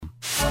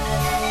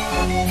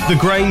The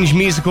Grange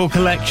Musical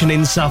Collection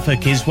in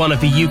Suffolk is one of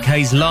the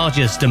UK's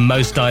largest and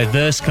most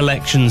diverse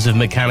collections of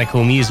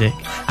mechanical music,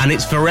 and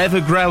it's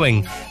forever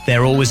growing.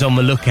 They're always on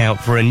the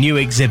lookout for a new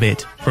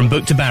exhibit. From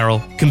book to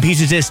barrel,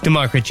 computer disc to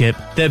microchip,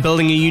 they're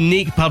building a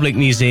unique public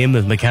museum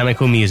of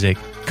mechanical music.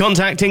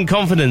 Contact in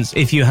confidence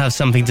if you have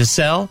something to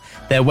sell.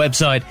 Their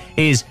website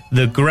is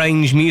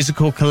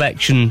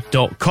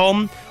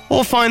thegrangemusicalcollection.com,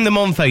 or find them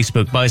on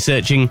Facebook by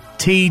searching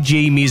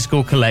TG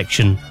Musical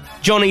Collection.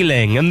 Johnny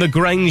Ling and the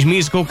Grange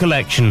Musical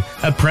Collection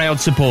are proud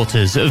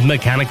supporters of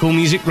Mechanical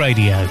Music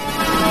Radio.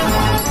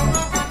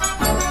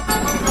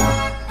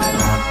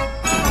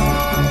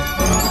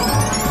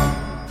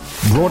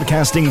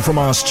 Broadcasting from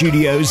our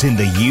studios in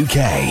the UK.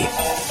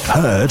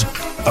 Heard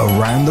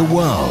around the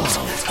world.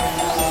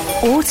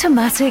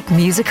 Automatic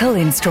musical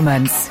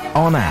instruments.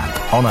 On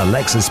app, on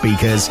Alexa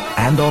speakers,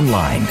 and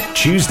online.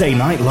 Tuesday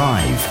Night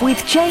Live.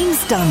 With James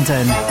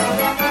Dundon.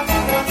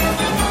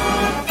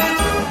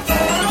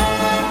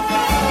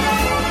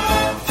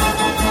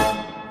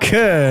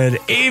 Good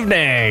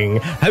evening.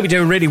 Hope you're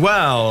doing really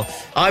well.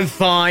 I'm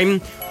fine.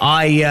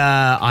 I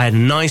had a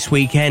nice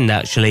weekend,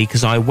 actually,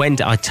 because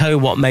I tell you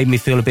what made me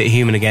feel a bit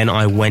human again.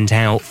 I went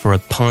out for a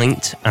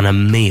pint and a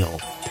meal.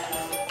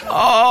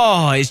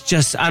 Oh, it's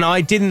just... And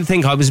I didn't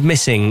think I was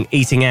missing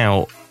eating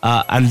out.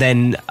 And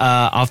then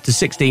after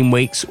 16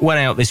 weeks, went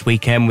out this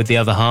weekend with the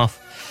other half.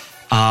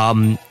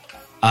 The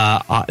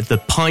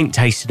pint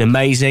tasted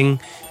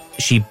amazing.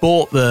 She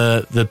bought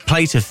the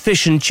plate of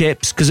fish and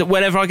chips, because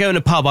whenever I go in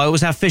a pub, I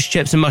always have fish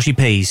chips and mushy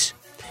peas.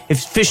 If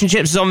fish and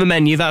chips is on the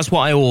menu, that's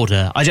what I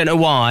order. I don't know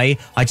why.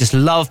 I just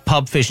love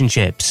pub fish and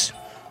chips.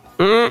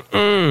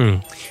 So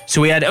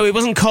we had... Oh, it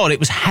wasn't cod, it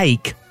was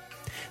hake.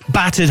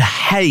 Battered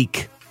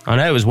hake. I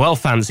know, it was well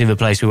fancy, the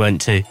place we went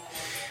to.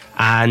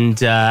 And,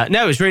 no,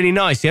 it was really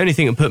nice. The only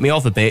thing that put me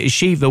off a bit is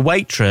the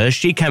waitress,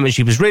 she came and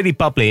she was really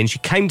bubbly, and she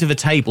came to the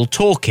table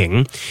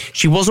talking.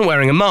 She wasn't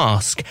wearing a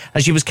mask,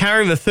 and she was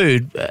carrying the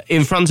food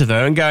in front of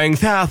her and going,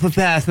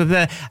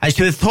 as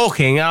she was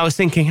talking, and I was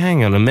thinking,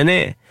 hang on a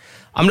minute.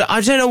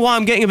 I don't know why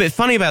I'm getting a bit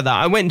funny about that.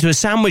 I went into a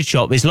sandwich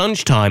shop, it's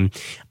lunchtime,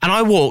 and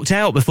I walked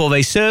out before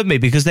they served me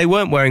because they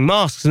weren't wearing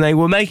masks, and they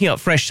were making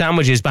up fresh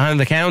sandwiches behind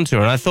the counter,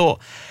 and I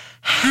thought...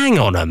 Hang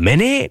on a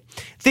minute.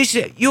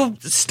 You're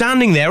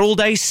standing there all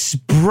day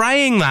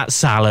spraying that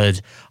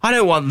salad. I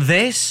don't want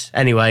this.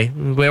 Anyway,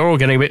 we're all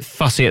getting a bit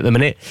fussy at the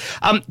minute.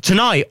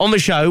 Tonight on the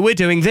show, we're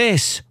doing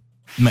this.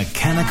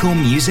 Mechanical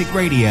Music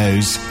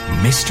Radio's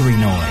Mystery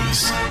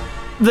Noise.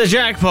 The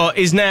jackpot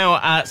is now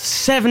at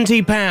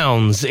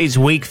 £70. It's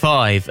week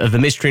 5 of the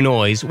Mystery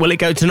Noise. Will it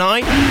go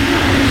tonight?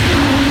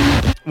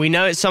 We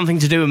know it's something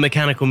to do with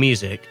mechanical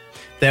music.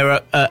 There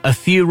are a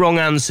few wrong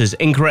answers,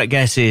 incorrect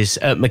guesses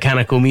at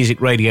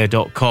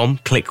mechanicalmusicradio.com.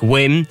 Click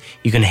win.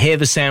 You can hear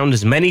the sound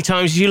as many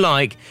times as you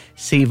like.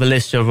 See the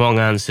list of wrong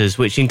answers,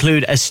 which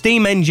include a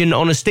steam engine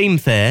on a steam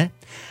fair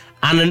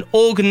and an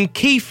organ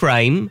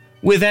keyframe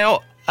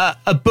without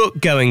a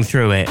book going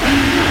through it.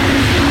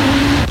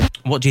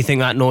 What do you think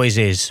that noise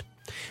is?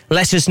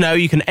 Let us know.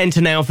 You can enter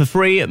now for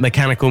free at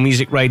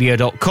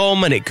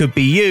mechanicalmusicradio.com, and it could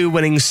be you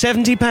winning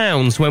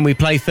 £70 when we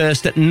play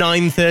first at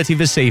 9:30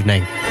 this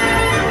evening.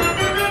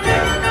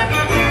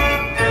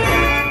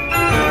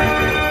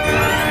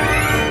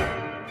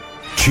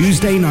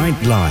 Tuesday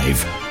Night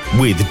Live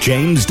with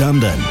James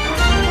Dundon.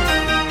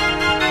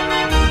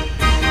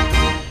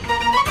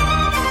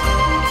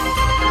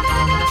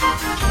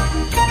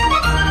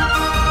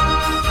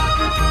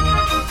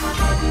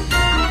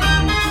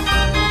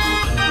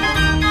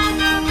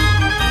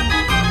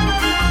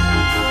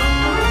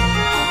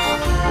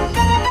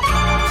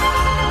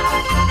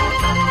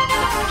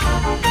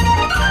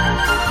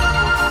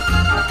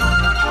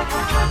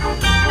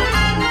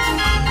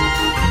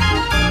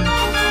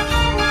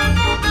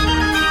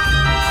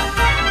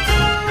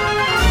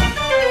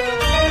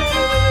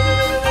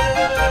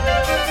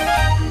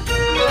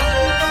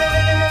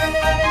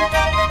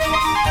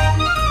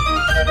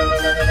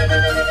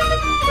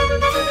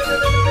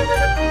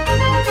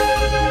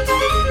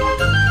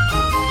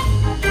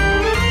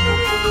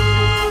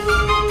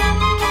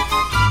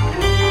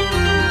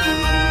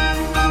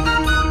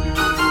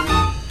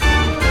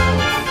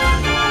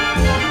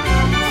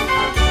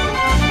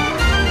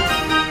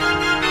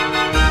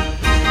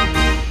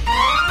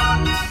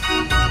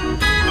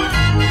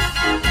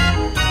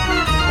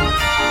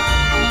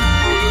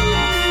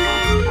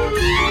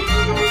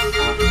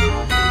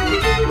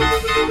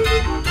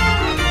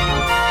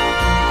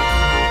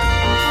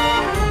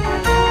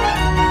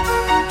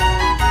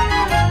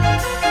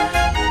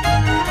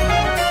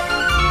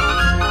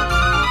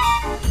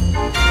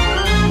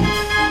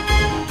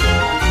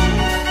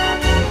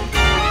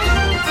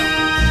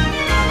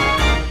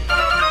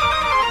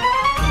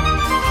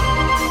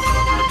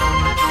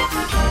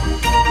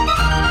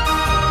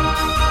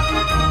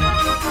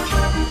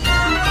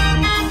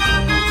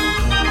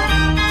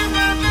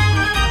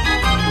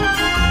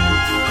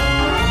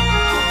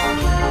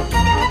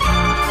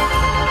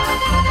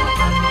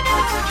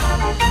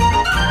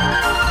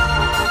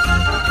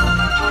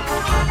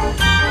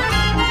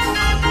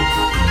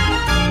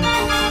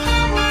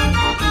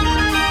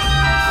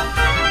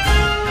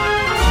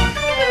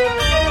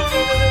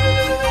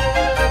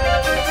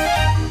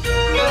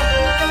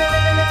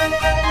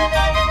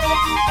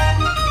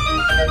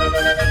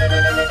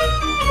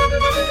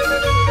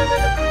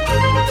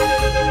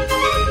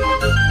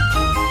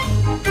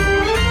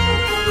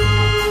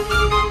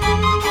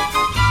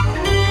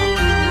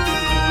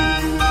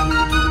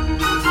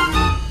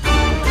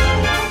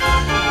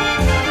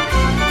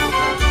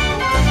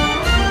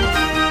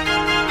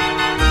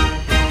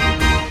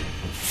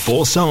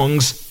 4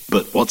 songs,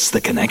 but what's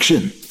the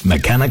connection?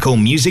 Mechanical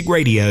Music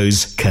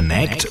Radio's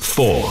Connect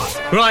 4.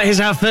 Right, here's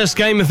our first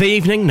game of the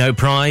evening. No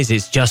prize,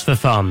 it's just for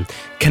fun.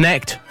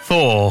 Connect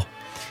 4.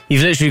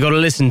 You've literally got to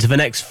listen to the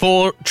next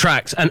 4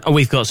 tracks, and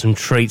we've got some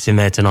treats in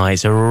there tonight.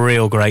 It's a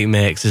real great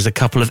mix. There's a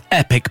couple of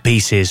epic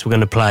pieces we're going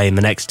to play in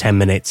the next 10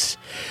 minutes.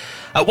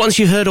 Once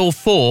you've heard all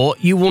 4,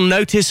 you will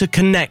notice a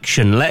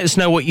connection. Let us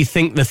know what you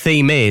think the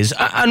theme is.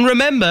 And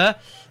remember,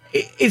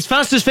 it's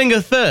fastest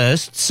finger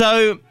first,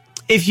 so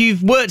if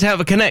you've worked out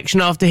the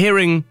connection after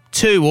hearing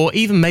 2 or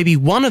even maybe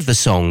 1 of the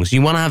songs,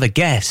 you want to have a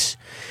guess,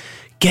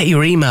 get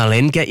your email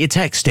in, get your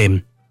text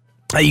in.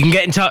 You can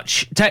get in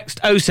touch,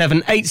 text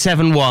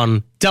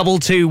 07871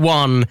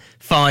 221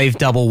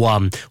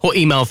 511 or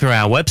email through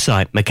our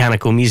website,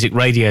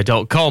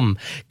 mechanicalmusicradio.com.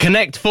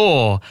 Connect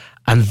 4,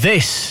 and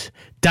this,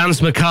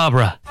 Dance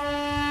Macabre.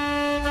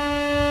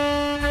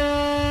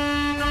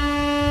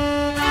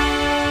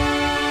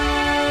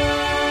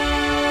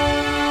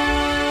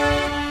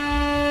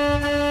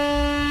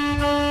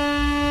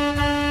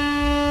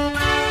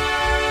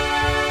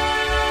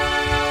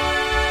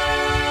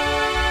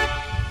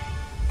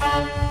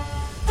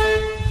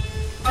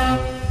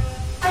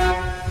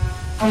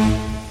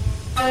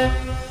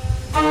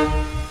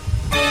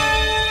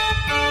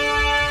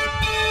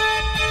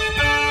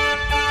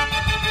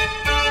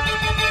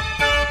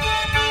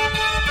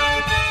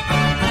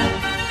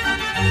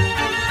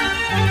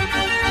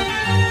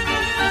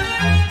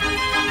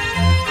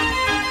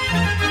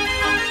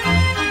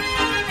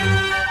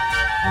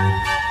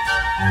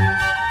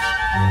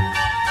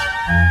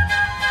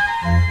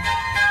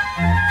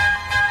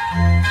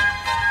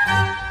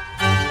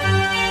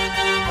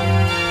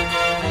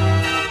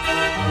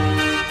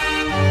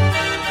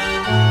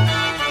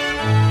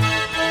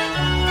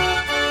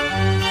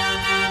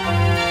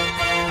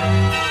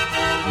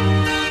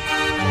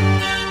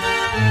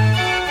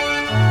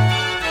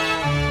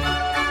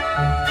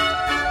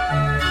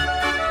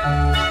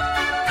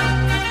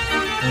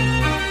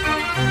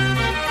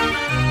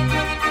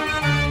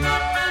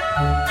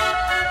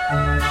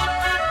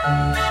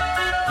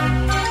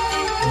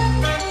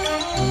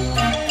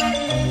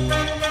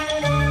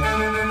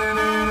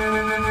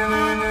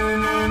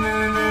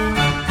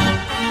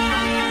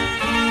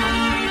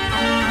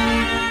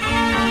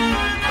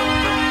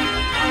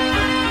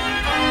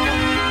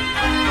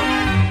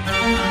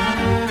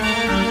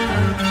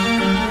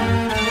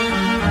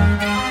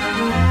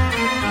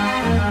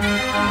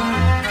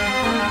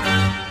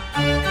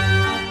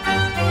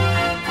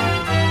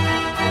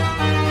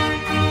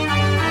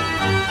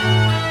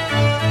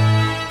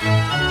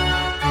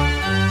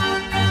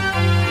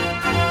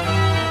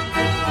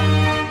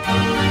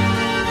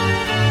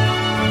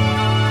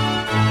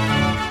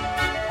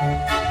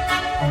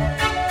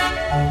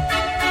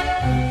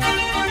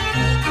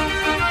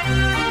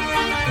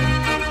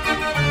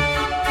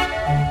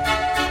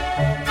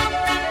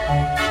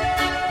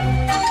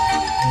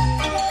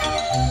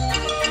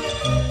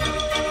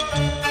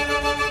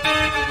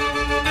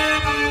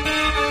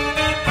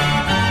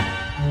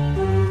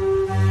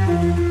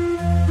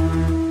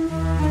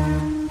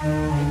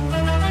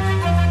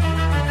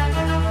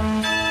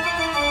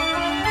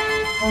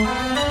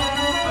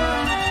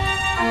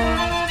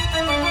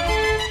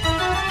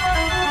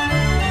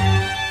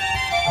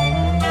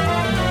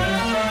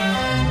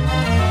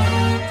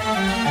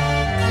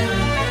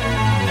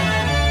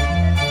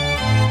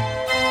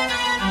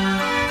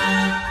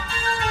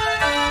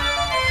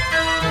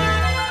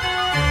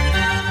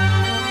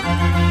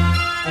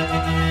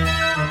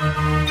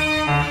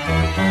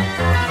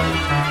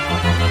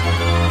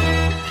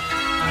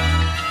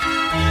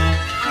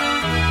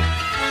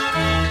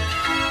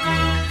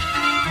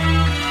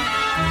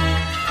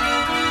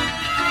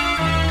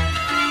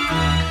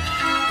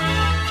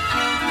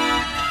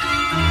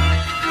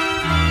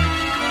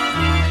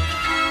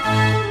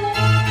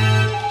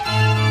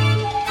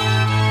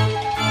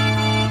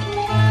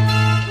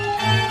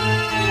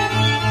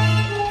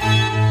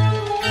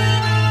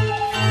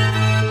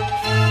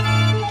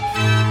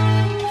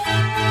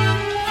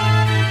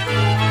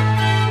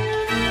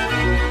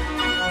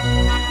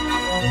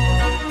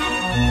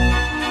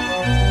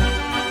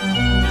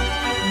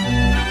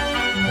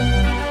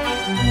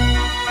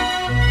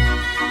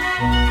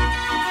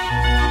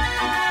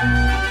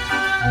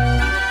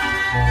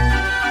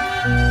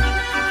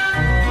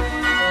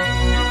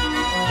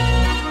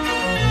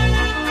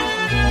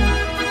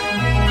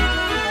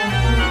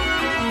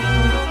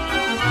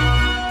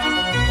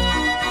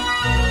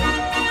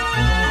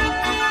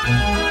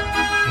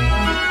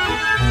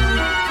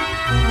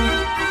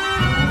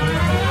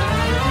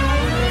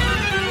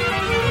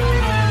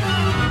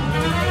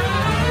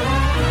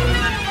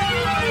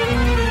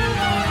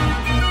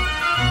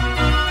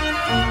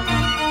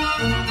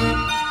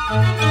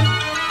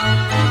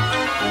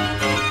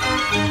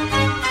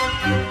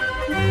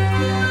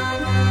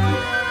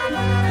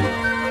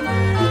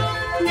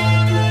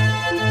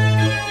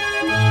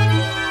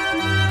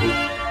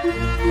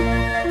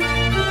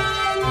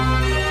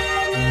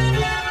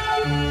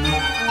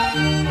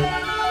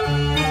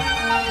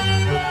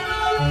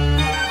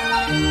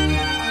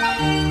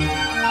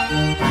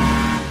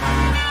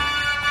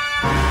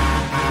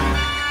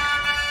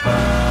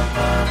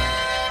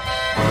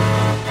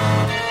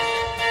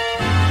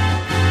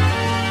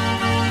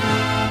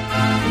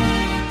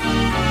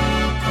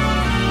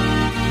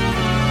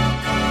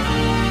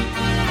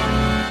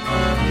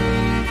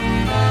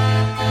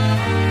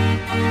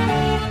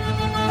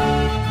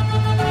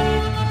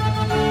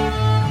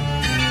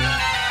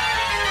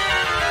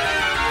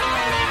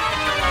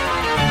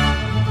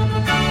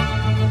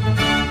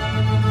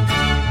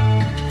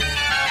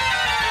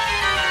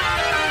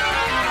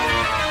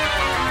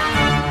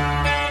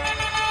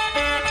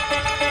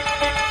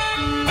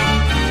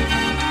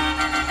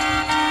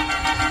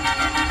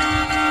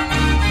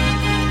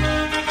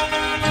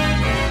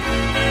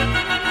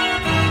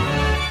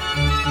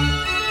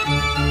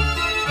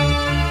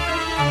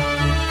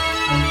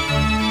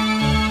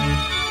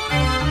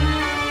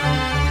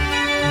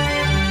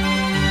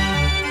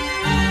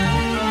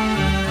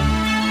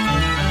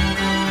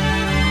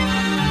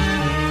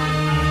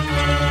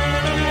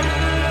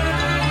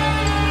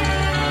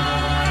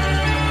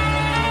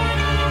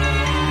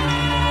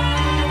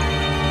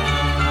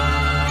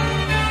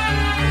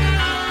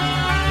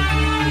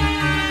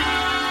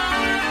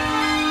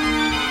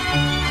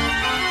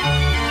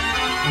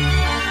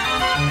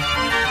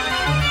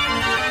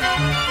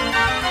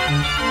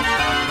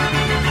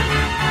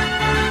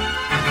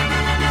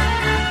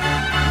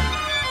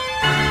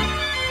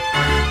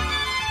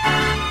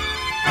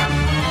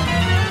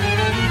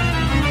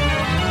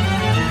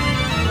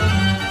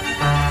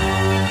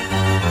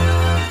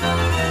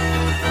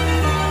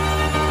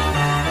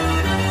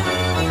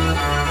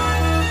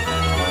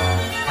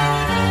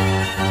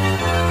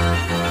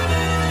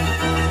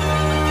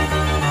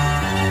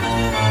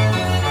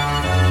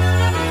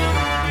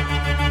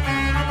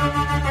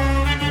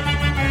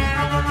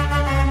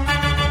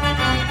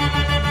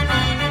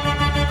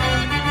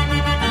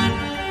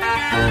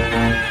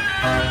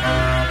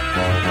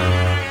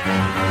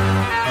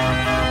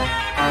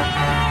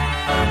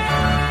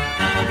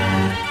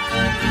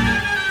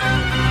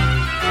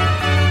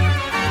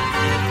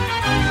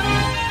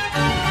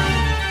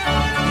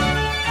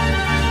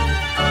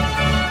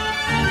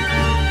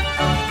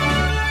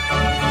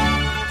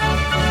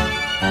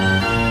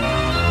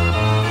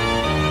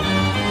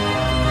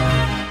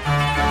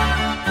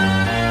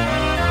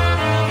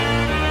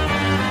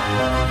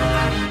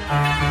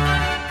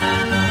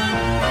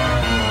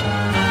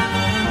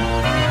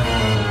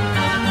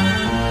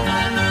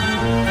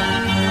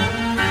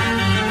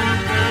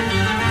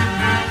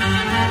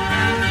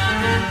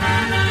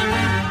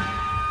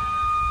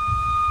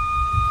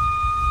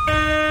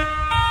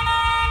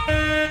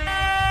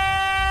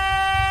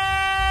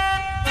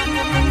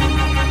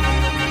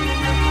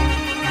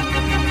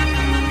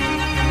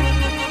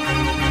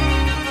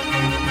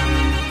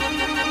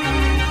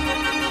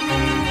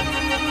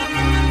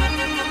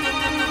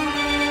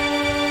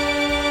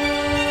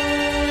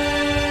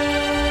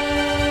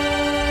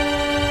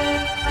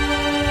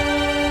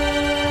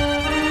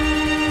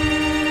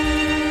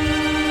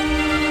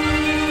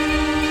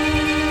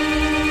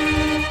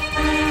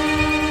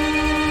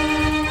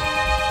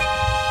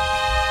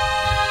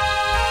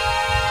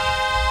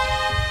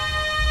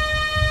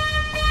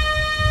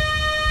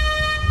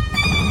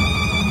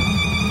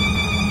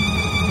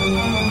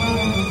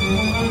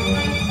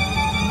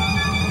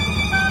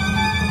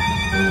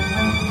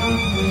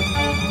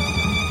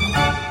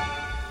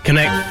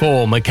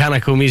 for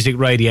Mechanical Music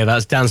Radio.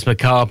 That's Dance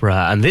Macabre,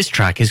 and this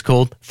track is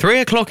called 3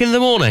 o'clock in the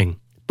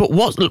morning. But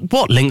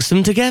what links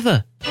them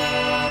together?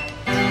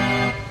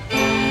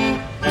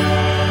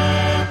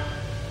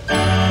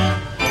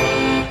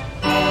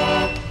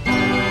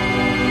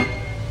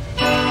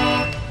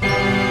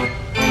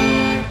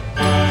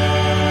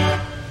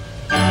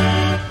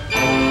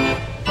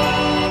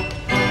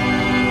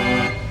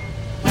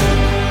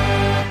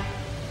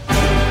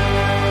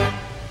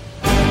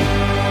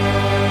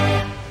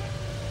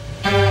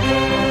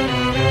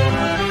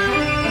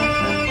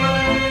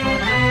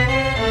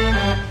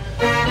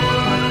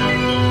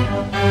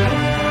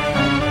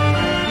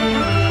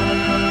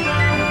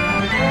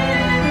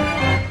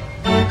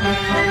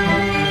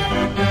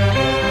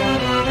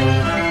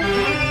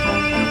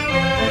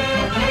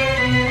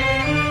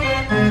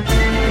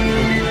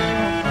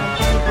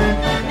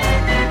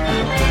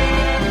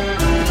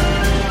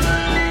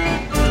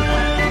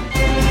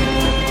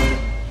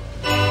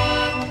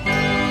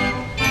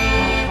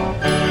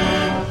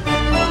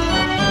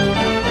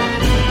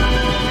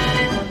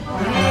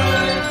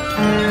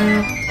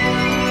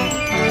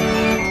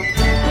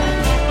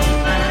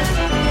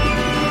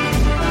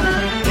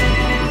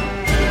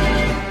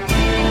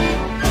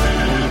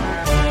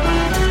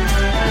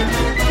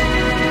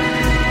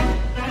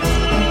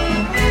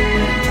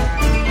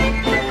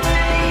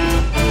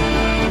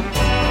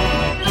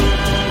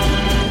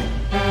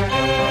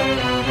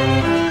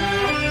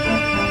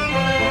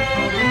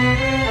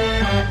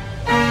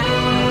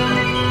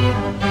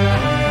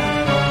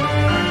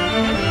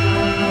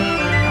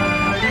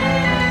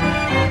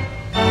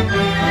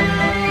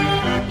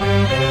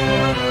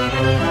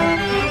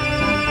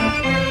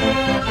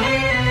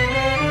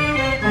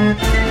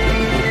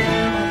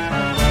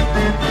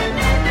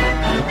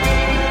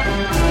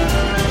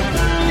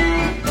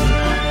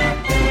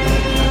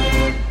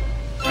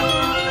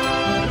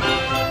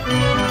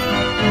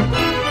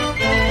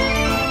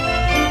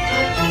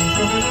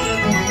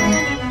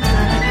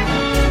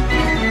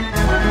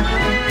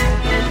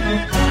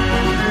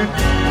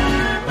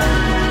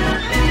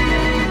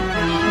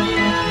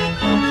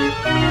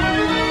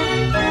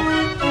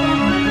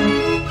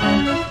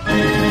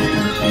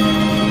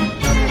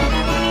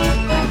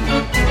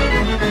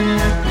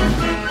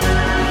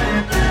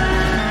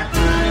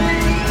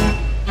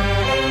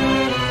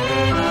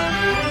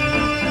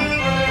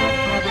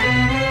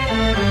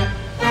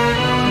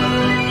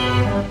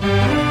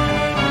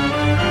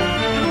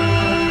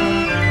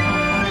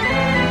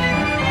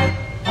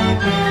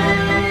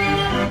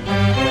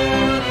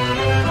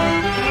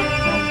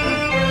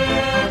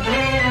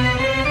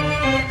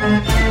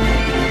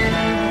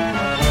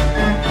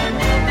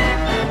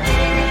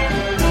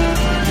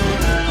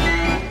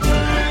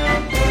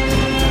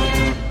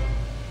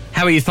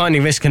 How are you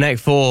finding this Connect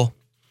 4?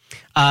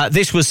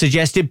 This was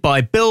suggested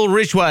by Bill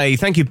Ridgway.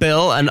 Thank you,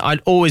 Bill, and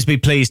I'd always be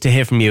pleased to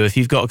hear from you. If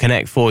you've got a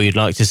Connect 4 you'd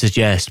like to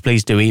suggest,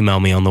 please do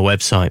email me on the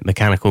website,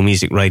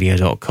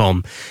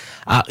 mechanicalmusicradio.com.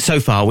 So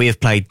far, we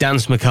have played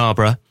Dance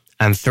Macabre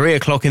and 3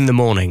 o'clock in the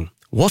morning.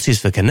 What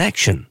is the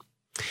connection?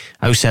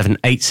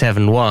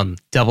 07871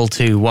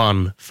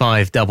 221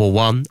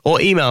 511 or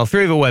email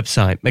through the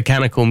website,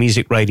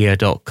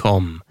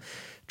 mechanicalmusicradio.com.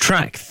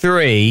 Track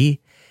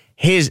 3,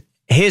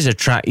 Here's a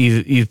track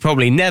you've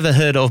probably never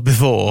heard of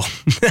before.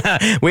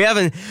 We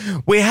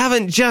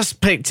haven't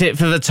just picked it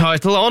for the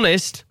title,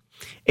 honest.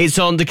 It's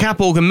on the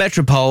Cuban Organ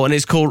Metropole and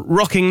it's called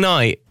Rocking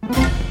Night.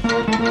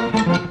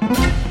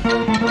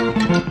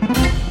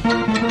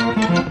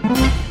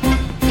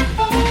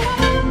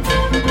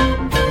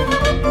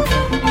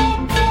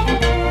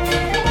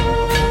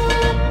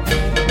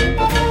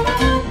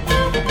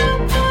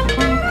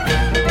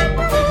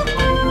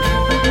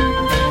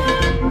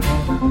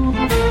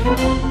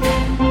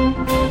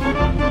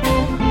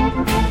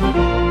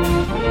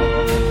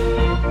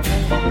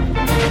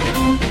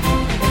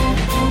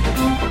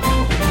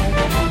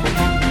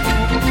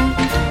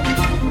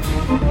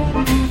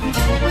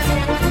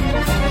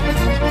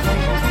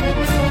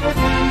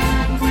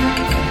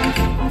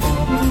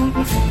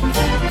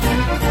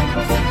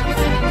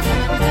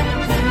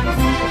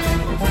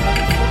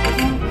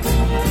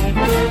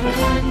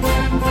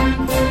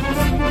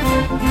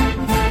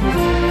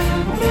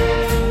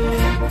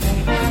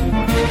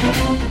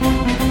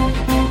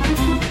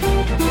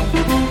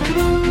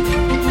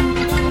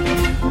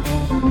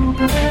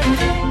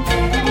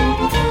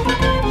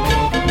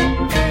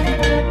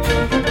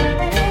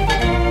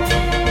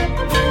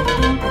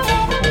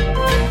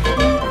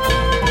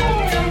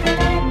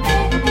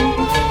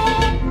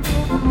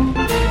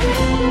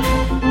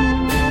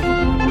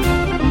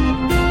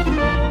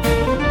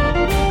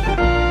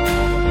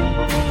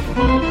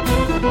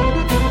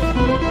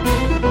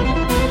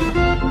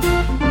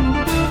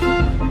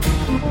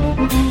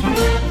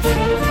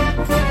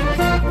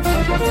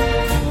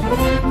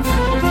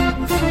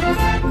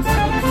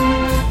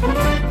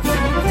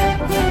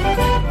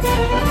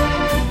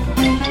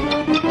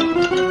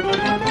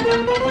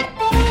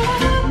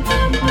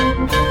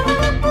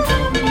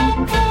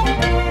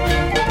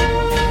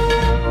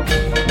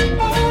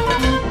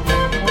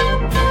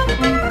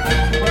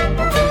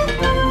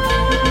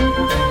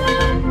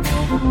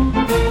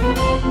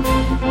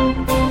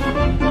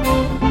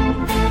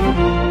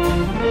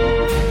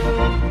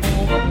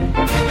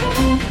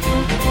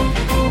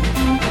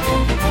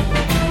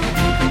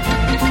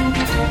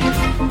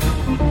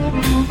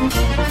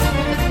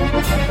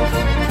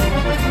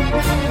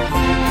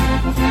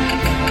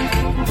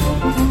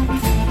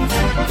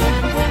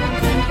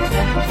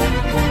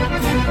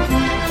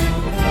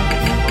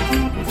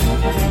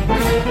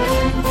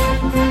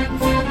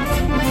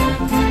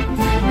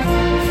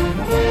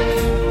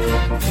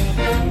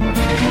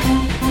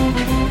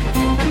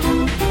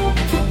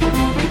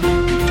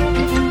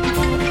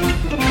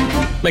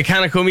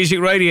 Mechanical Music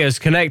Radio's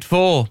Connect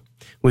 4.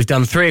 We've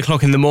done 3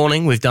 o'clock in the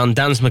morning. We've done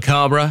Dance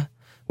Macabre.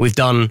 We've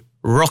done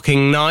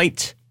Rocking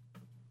Night.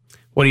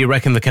 What do you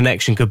reckon the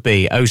connection could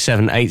be?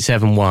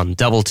 07871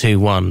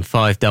 221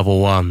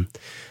 511.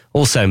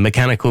 Also,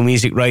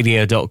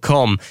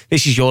 mechanicalmusicradio.com.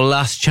 This is your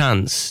last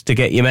chance to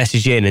get your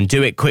message in, and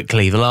do it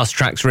quickly. The last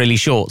track's really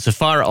short, so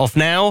fire it off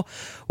now.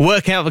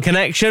 Work out the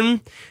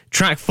connection.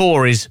 Track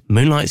 4 is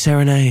Moonlight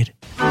Serenade.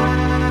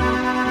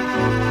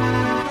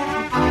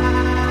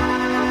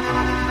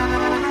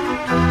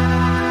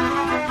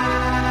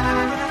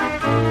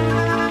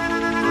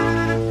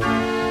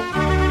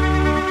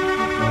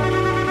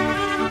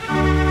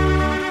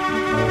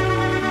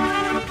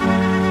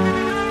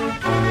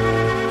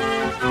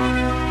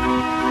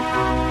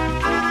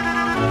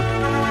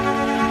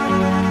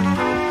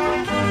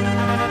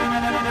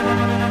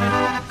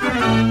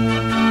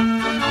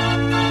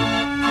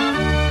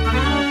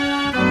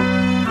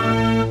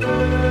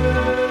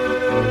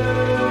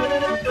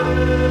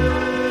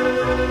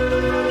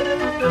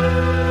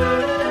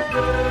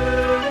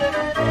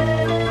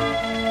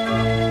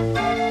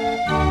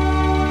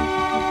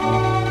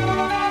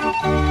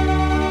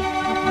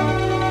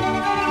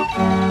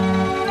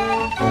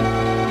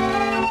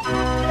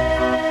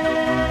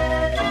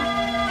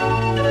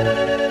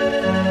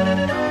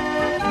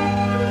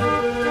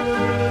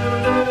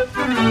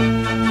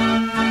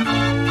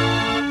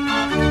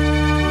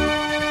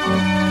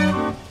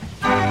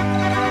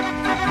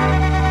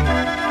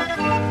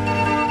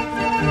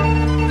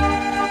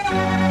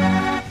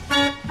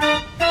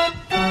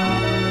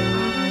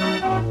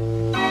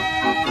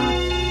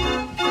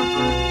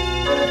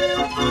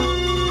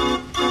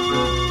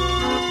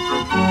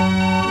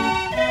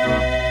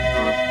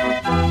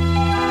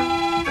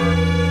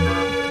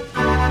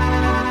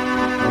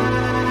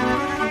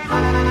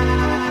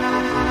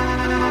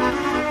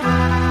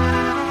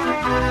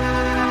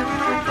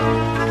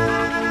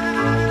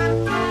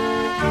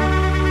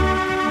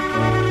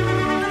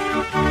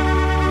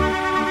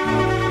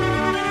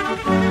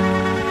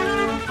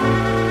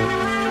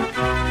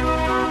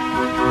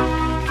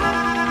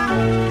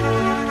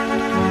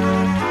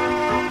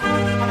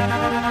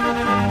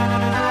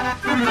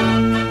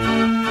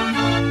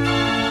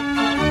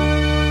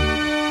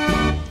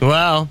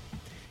 Well,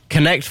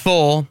 Connect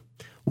 4.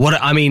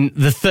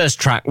 The first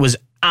track was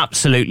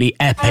absolutely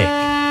epic.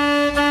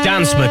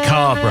 Dance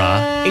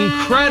Macabre,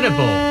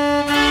 incredible.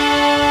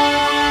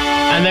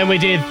 And then we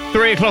did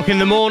 3 o'clock in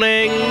the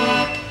morning.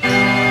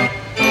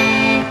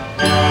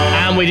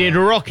 And we did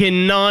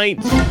Rockin'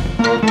 Night.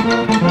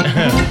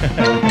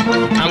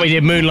 And we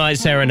did Moonlight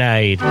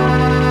Serenade.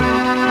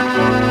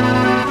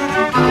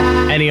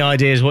 Any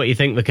ideas what you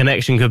think the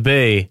connection could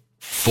be?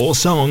 4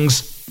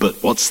 songs, but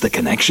what's the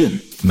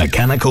connection?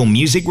 Mechanical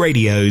Music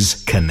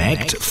Radio's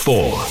Connect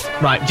 4.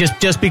 Right,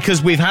 just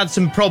because we've had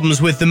some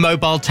problems with the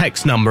mobile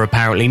text number,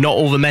 apparently. Not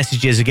all the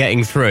messages are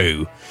getting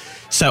through.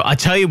 So I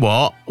tell you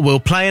what, we'll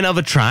play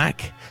another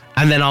track,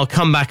 and then I'll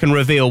come back and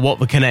reveal what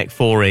the Connect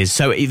 4 is.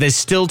 So there's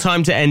still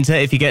time to enter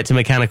if you get to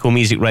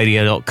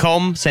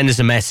mechanicalmusicradio.com. Send us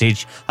a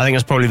message. I think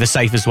that's probably the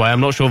safest way.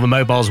 I'm not sure the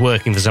mobile's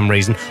working for some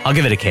reason. I'll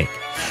give it a kick.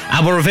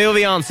 And we'll reveal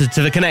the answer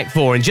to the Connect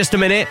 4 in just a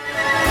minute.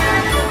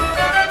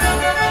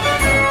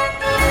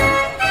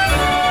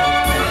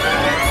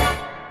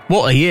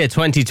 What a year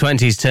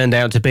 2020's turned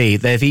out to be.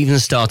 They've even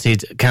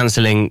started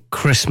cancelling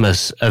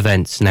Christmas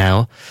events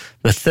now.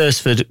 The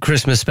Thursford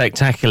Christmas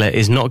Spectacular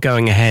is not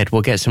going ahead.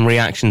 We'll get some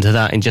reaction to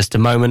that in just a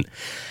moment.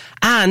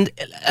 And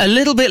a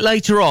little bit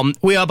later on,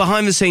 we are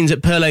behind the scenes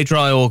at Perlee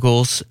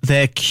Draaiorgels,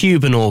 their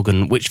Cuban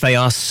organ, which they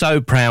are so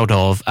proud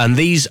of. And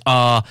these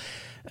are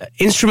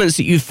instruments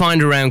that you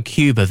find around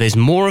Cuba. There's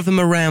more of them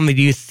around than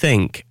you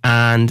think.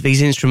 And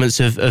these instruments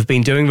have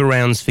been doing the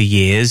rounds for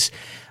years.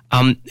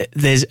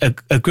 There's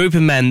a group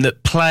of men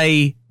that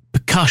play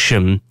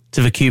percussion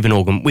to the Cuban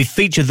organ. We've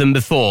featured them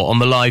before on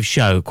the live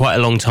show quite a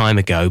long time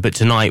ago, but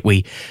tonight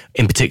we,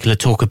 in particular,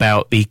 talk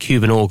about the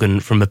Cuban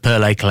organ from the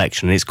Perlee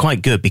collection. And it's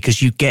quite good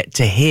because you get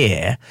to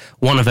hear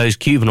one of those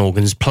Cuban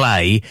organs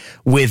play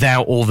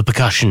without all the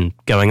percussion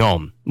going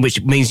on,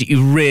 which means that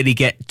you really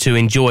get to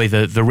enjoy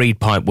the reed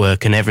pipe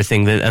work and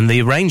everything, and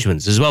the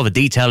arrangements as well, the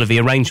detail of the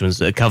arrangements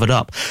that are covered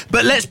up.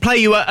 But let's play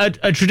you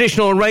a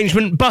traditional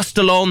arrangement,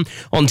 Bustalon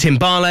on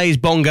timbales,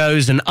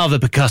 bongos and other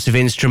percussive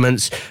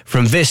instruments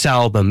from this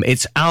album.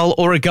 It's Al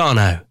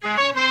Oregano.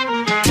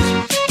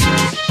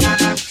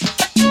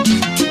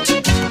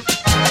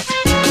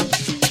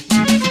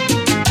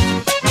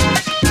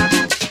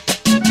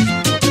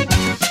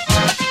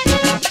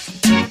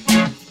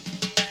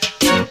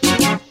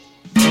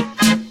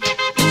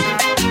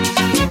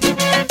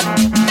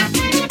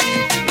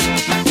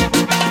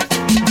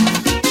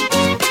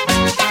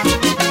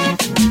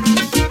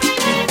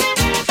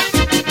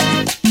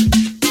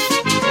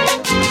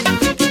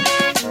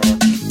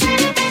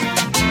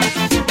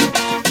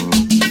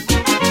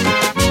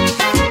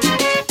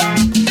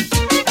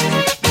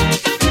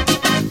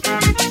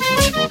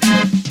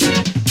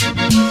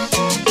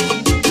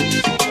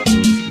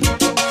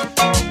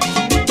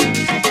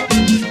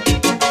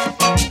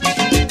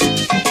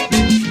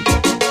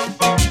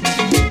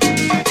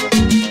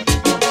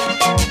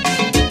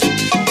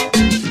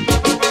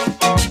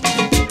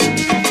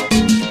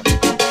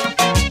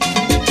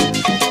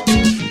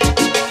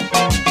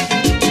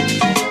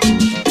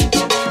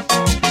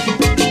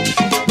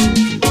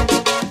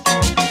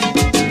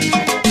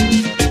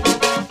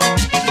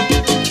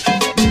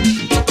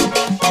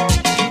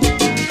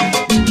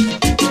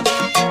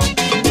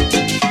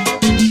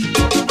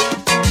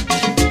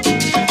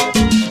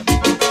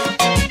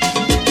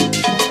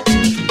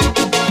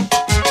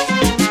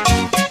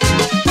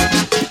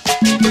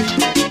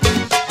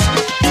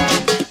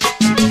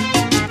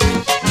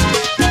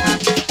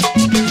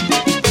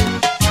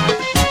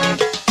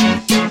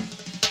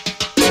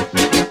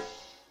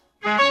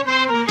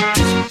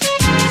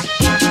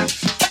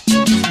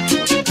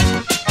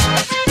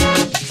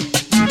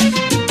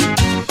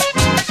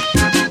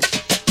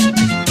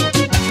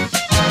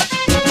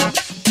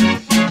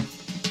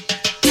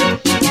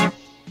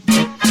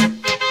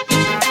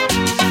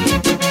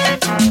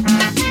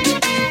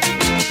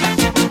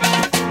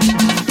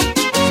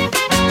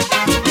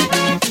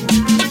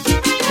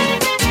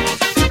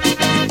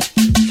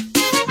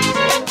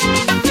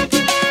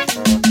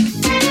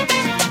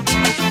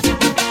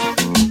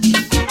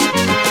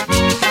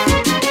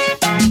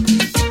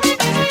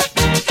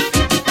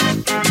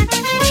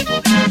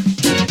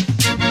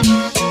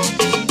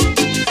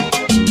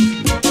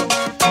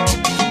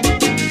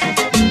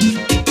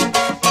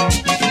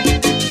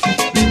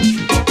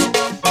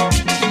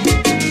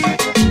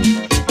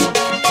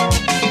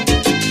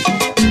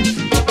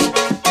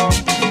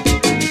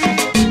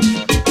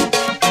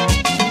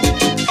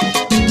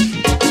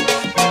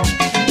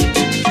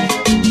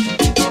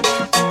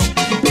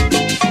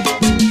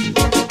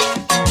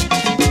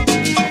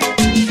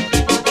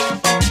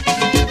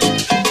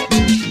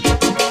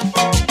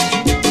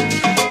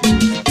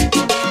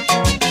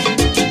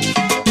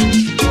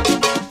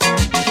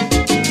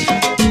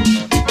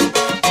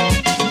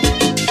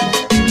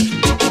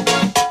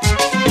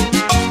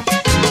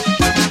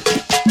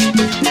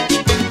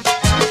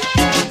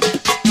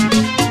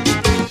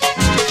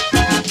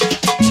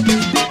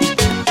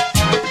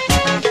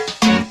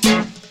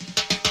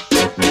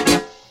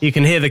 You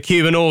can hear the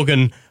Cuban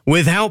organ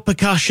without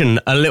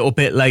percussion a little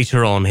bit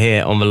later on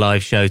here on the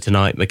live show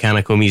tonight,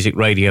 Mechanical Music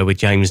Radio with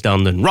James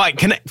Dundon. Right,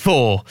 Connect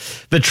 4.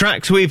 The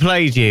tracks we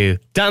played you.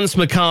 Dance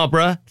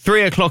Macabre,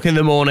 3 o'clock in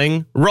the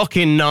morning,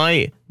 Rockin'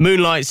 Night,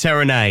 Moonlight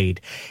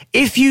Serenade.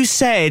 If you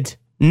said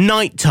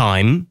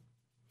nighttime,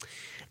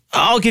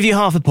 I'll give you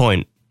half a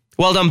point.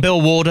 Well done,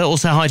 Bill Warder.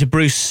 Also hi to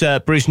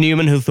Bruce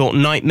Newman, who thought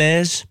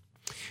Nightmares.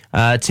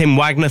 Tim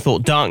Wagner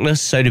thought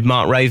Darkness, so did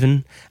Mark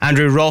Raven.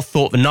 Andrew Roth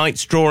thought The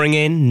Night's Drawing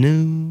In,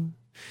 no.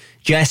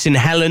 Jess and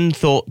Helen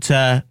thought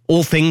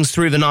All Things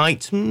Through the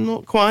Night,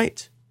 not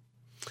quite.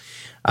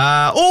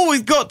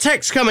 We've got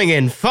text coming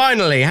in,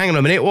 finally. Hang on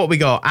a minute, what we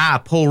got?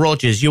 Paul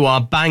Rogers, you are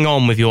bang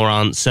on with your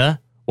answer.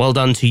 Well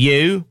done to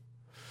you.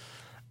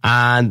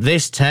 And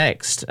this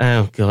text,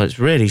 oh God, it's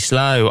really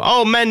slow.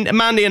 Oh,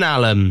 Mandy and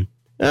Alan,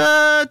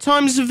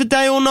 times of the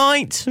day or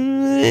night?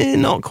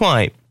 Not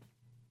quite.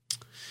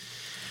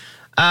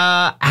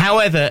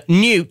 However,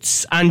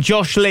 Newts and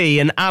Josh Lee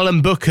and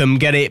Alan Bookham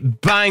get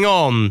it bang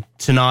on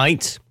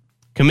tonight.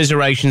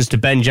 Commiserations to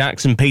Ben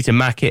Jackson, Peter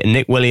Mackett and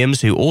Nick Williams,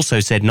 who also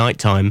said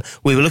nighttime.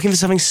 We were looking for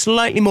something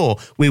slightly more.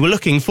 We were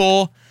looking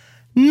for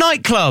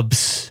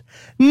nightclubs.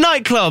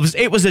 Nightclubs.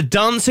 It was a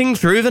dancing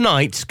through the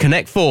night.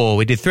 Connect 4.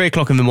 We did 3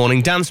 o'clock in the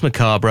morning. Dance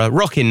Macabre,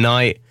 Rockin'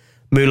 Night,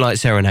 Moonlight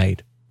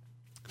Serenade.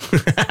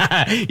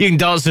 You can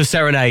dance to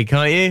Serenade,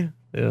 can't you?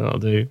 Yeah, I'll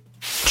do.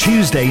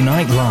 Tuesday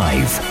Night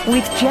Live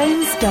with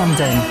James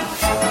Dundon.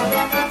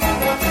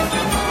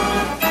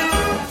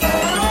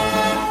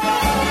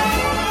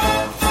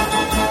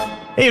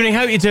 Evening,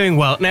 hope you're doing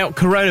well. Now,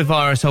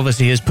 coronavirus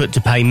obviously has put to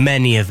pay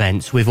many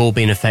events. We've all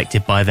been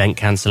affected by event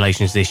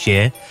cancellations this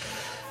year.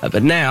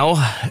 But now,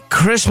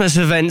 Christmas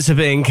events are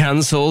being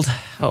cancelled.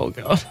 Oh,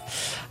 God.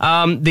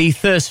 The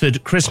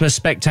Thursford Christmas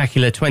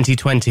Spectacular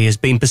 2020 has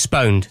been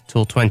postponed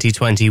till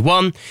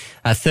 2021.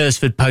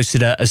 Thursford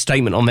posted a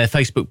statement on their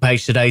Facebook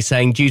page today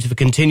saying, due to the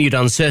continued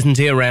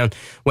uncertainty around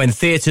when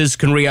theatres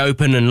can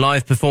reopen and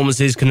live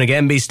performances can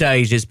again be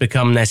staged, it's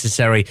become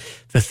necessary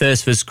for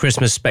Thursford's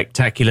Christmas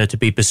Spectacular to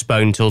be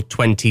postponed till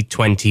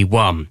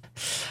 2021.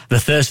 The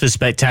Thursford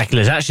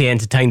Spectacular has actually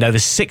entertained over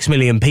 6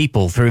 million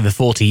people through the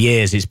 40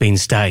 years it's been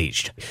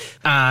staged.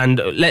 And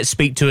let's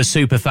speak to a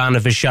super fan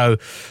of the show,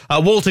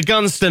 Walter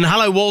Gunston.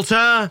 Hello,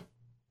 Walter.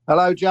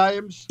 Hello,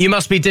 James. You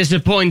must be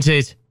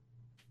disappointed.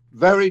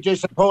 Very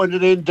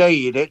disappointed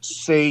indeed.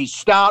 It's the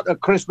start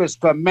of Christmas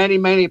for many,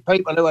 many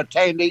people who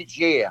attend each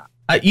year.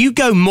 You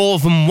go more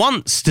than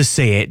once to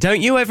see it,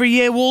 don't you, every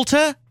year,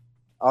 Walter?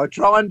 I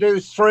try and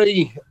do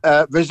 3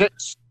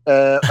 visits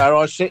where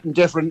I sit in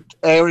different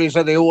areas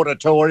of the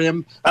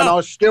auditorium, and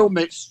I still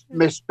miss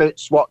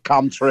bits what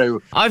come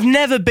through. I've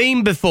never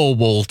been before,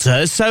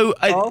 Walter, so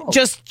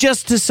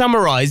just to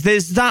summarise,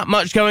 there's that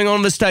much going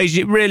on the stage.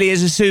 It really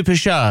is a super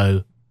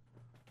show.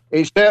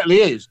 It certainly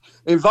is.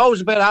 It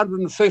involves about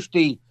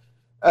 150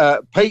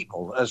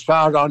 people, as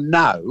far as I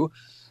know.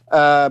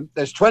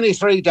 There's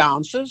 23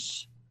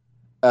 dancers,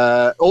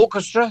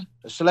 orchestra,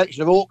 a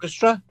selection of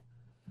orchestra,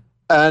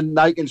 and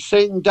they can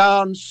sing,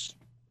 dance,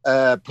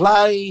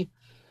 play,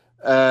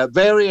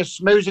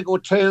 various musical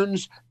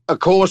tunes. Of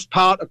course,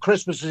 part of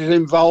Christmas is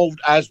involved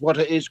as what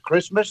it is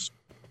Christmas.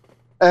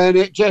 And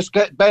it just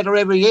gets better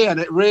every year, and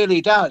it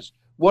really does.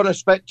 What a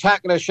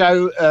spectacular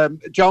show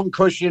John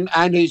Cushing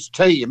and his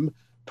team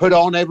put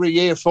on every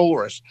year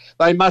for us.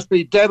 They must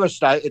be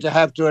devastated to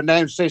have to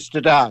announce this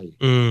today.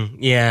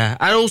 Yeah,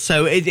 and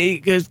also,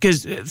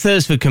 because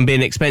Thursford can be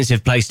an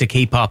expensive place to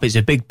keep up. It's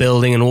a big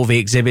building and all the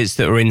exhibits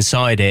that are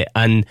inside it.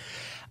 And,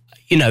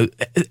 you know,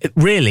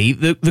 really,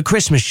 the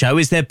Christmas show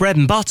is their bread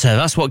and butter.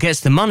 That's what gets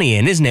the money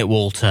in, isn't it,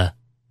 Walter?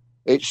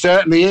 It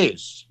certainly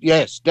is.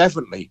 Yes,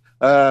 definitely.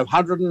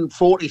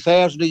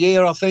 140,000 a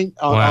year, I think.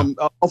 Wow. I'm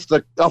off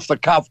the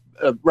cuff,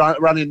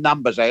 running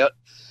numbers out.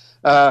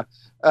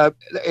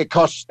 It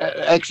costs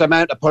X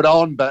amount to put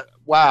on, but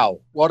wow,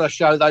 what a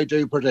show they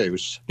do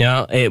produce.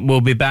 Yeah, it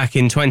will be back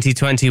in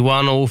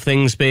 2021, all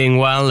things being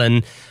well.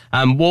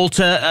 And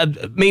Walter,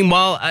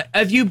 meanwhile,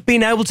 have you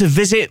been able to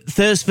visit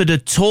Thursford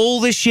at all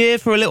this year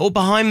for a little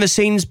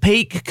behind-the-scenes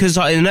peek? Because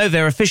I know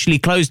they're officially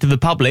closed to the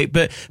public,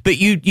 but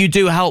you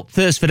do help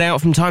Thursford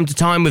out from time to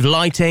time with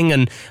lighting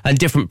and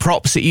different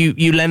props that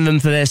you lend them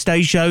for their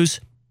stage shows?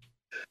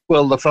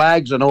 Well, the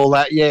flags and all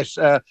that, yes.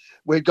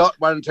 We'd got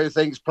 1 or 2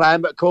 things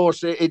planned, but of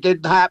course it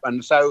didn't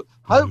happen. So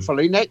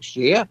hopefully next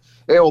year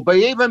it'll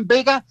be even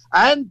bigger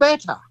and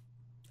better.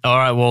 All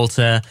right,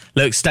 Walter.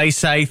 Look, stay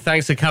safe.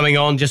 Thanks for coming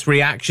on. Just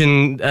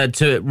reacting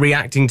to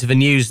the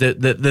news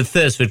that the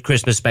Thursford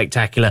Christmas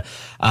Spectacular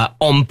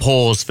on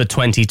pause for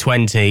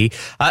 2020.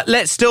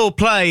 Let's still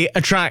play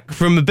a track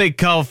from a Big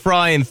Carl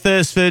Fry in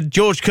Thursford,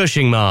 George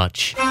Cushing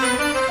March.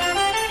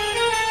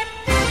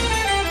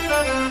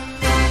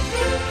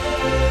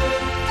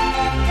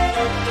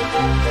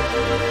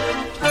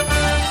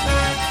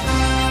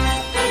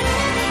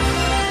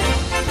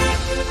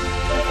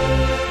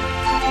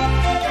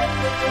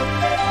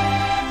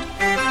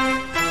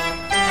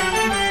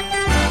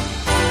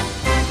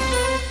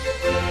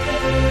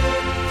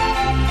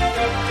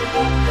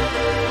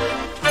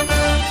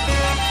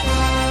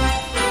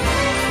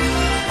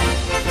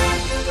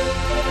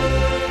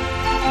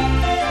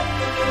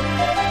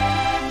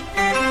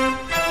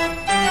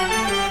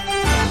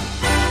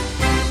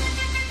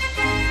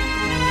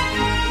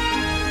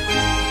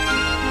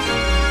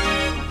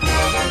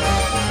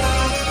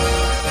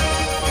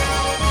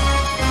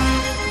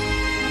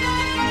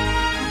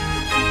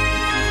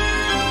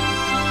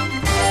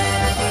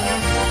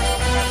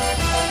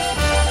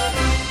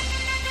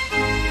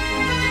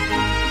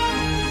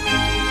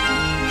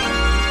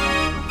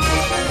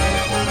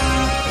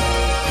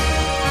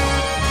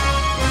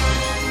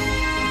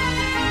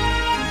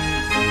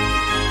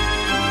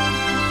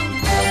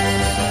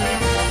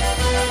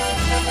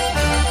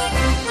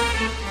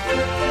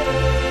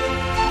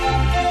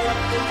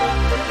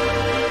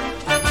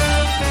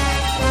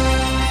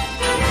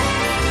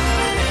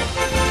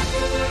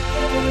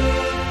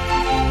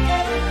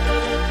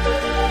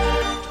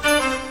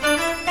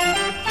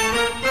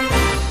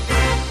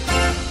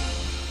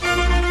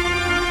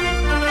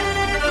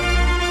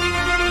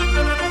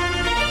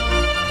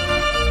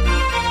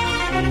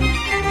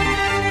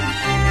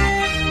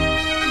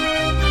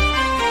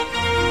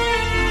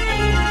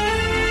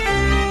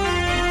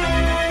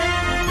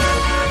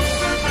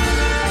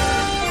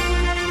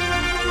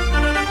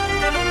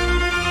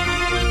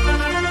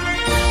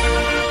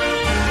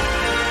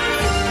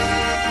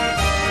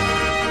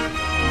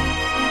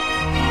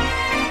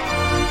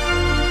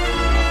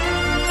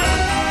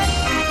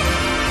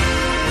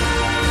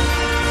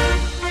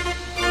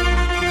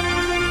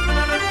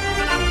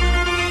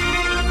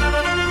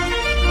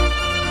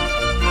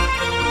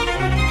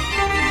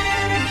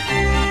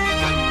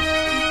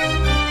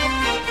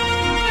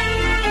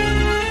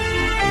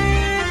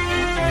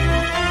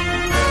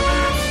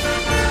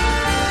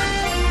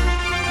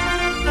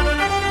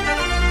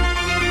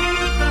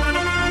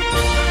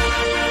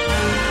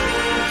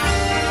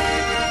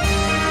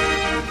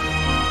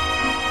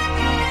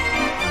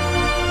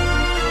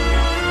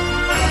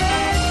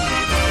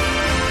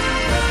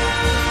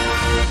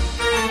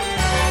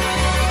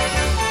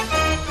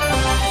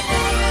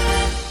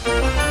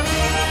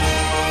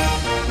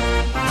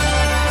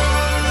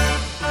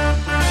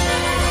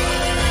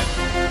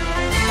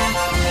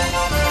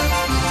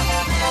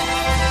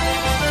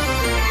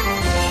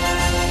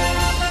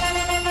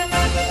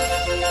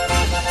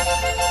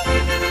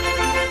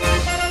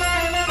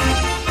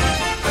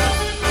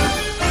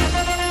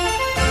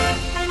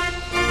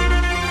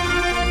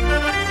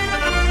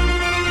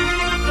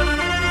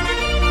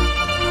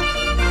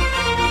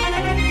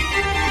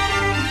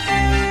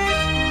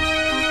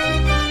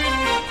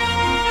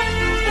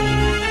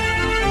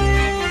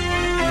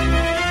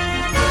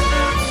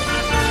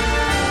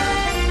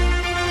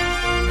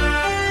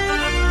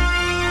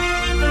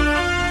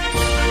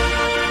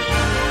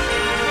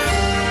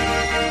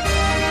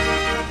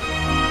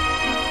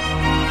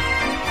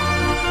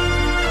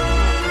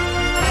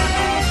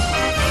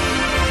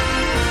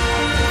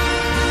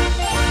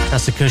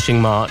 That's the Cushing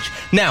March.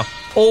 Now,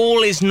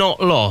 all is not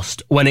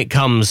lost when it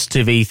comes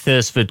to the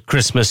Thursford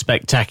Christmas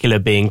Spectacular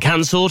being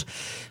cancelled,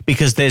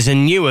 because there's a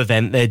new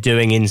event they're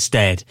doing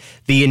instead.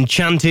 The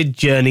Enchanted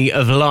Journey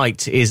of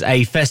Light is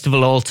a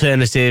festival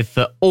alternative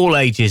for all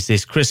ages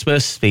this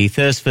Christmas. The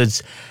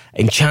Thursford's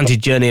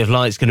Enchanted Journey of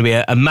Light is going to be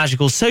a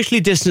magical, socially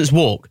distanced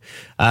walk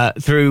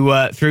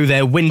through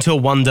their winter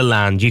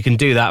wonderland. You can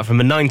do that from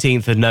the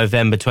 19th of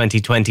November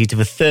 2020 to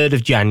the 3rd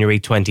of January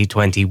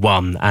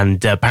 2021.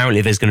 And apparently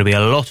there's going to be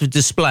a lot of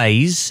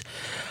displays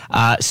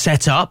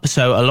set up.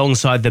 So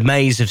alongside the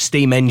maze of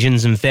steam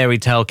engines and fairy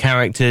tale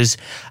characters,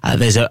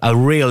 there's a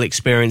real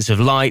experience of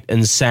light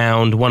and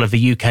sound, one of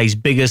the UK's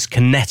biggest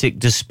kinetic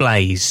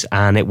displays,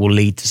 and it will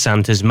lead to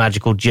Santa's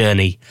magical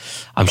journey.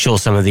 I'm sure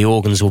some of the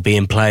organs will be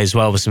in play as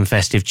well with some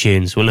festive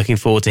tunes. We're looking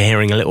forward to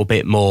hearing a little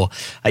bit more.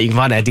 You can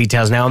find our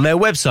details now on their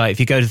website if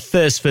you go to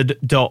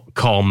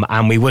thursford.com,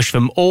 and we wish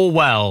them all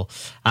well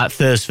at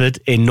Thursford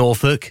in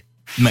Norfolk.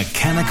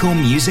 Mechanical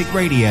Music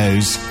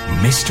Radio's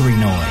Mystery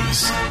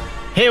Noise.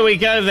 Here we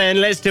go then,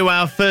 let's do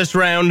our first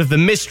round of the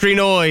Mystery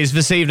Noise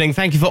this evening.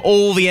 Thank you for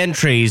all the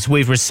entries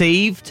we've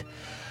received.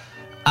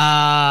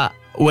 We're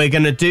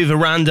going to do the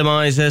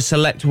randomizer,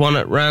 select one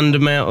at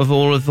random out of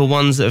all of the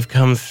ones that have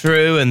come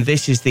through, and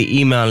this is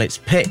the email it's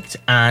picked,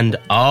 and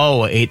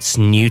it's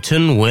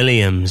Newton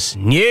Williams.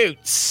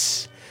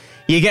 Newts!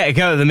 You get a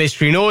go at the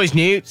Mystery Noise,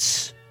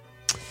 Newts.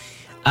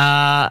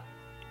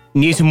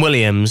 Newton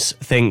Williams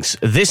thinks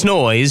this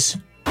noise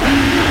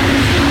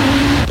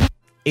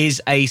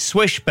is a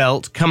swish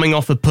belt coming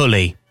off a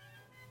pulley.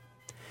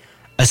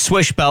 A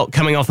swish belt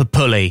coming off a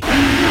pulley.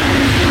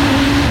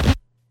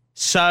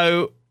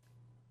 So,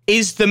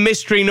 is the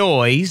mystery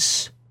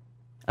noise...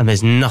 And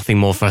there's nothing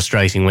more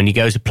frustrating when you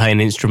go to play an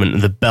instrument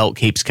and the belt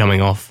keeps coming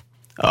off.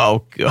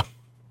 Oh, God.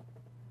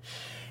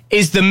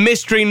 Is the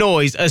mystery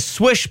noise a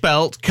swish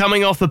belt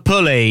coming off a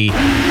pulley?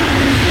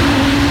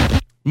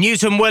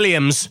 Newton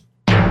Williams...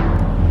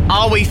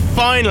 Are we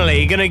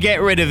finally going to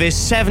get rid of this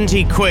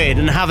 70 quid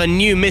and have a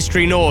new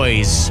mystery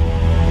noise? Oh,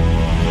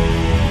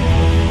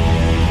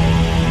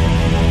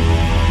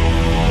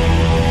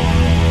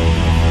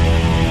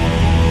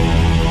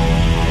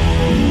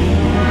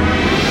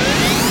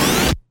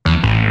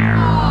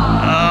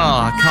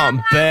 I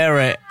can't bear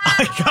it.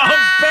 I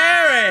can't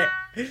bear it.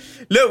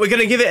 Look, we're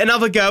going to give it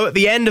another go at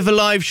the end of the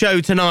live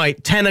show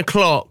tonight, 10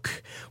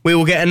 o'clock. We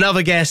will get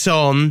another guest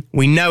on.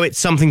 We know it's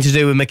something to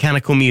do with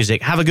mechanical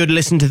music. Have a good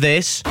listen to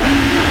this.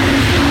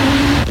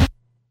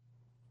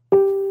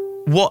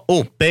 What?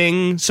 Oh,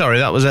 bing. Sorry,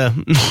 that was a...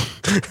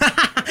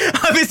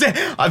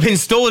 I've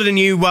installed a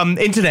new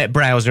internet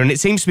browser and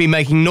it seems to be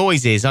making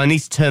noises. I need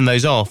to turn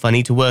those off. I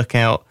need to work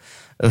out...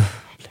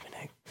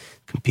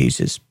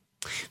 computers.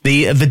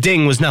 The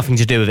ding was nothing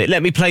to do with it.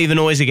 Let me play the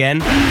noise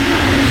again.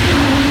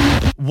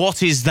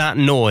 What is that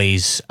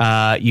noise?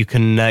 You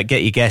can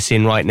get your guess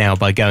in right now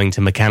by going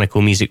to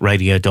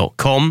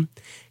mechanicalmusicradio.com.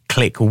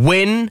 Click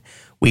win.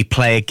 We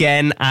play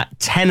again at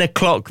 10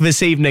 o'clock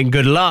this evening.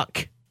 Good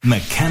luck.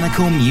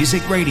 Mechanical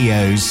Music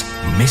Radio's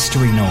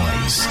Mystery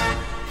Noise.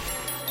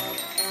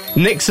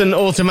 Nixon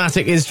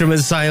Automatic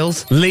Instrument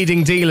Sales,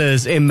 leading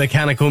dealers in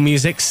mechanical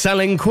music,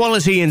 selling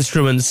quality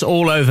instruments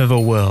all over the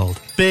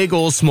world. Big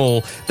or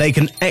small, they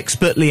can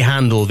expertly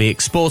handle the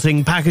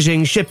exporting,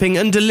 packaging, shipping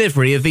and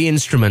delivery of the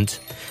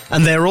instrument.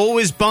 And they're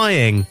always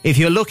buying. If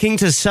you're looking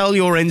to sell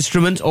your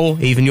instrument or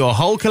even your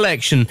whole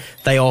collection,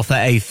 they offer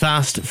a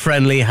fast,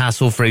 friendly,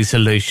 hassle-free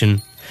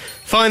solution.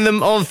 Find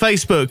them on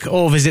Facebook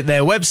or visit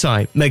their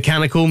website,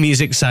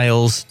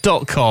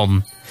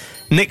 mechanicalmusicsales.com.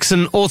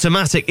 Nixon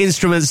Automatic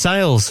Instrument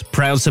Sales,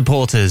 proud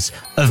supporters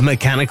of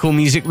Mechanical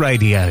Music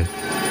Radio.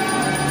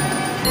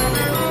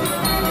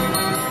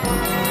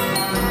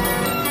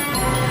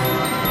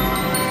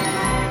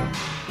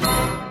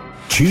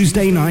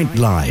 Tuesday Night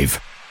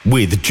Live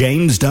with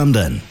James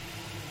Dundon.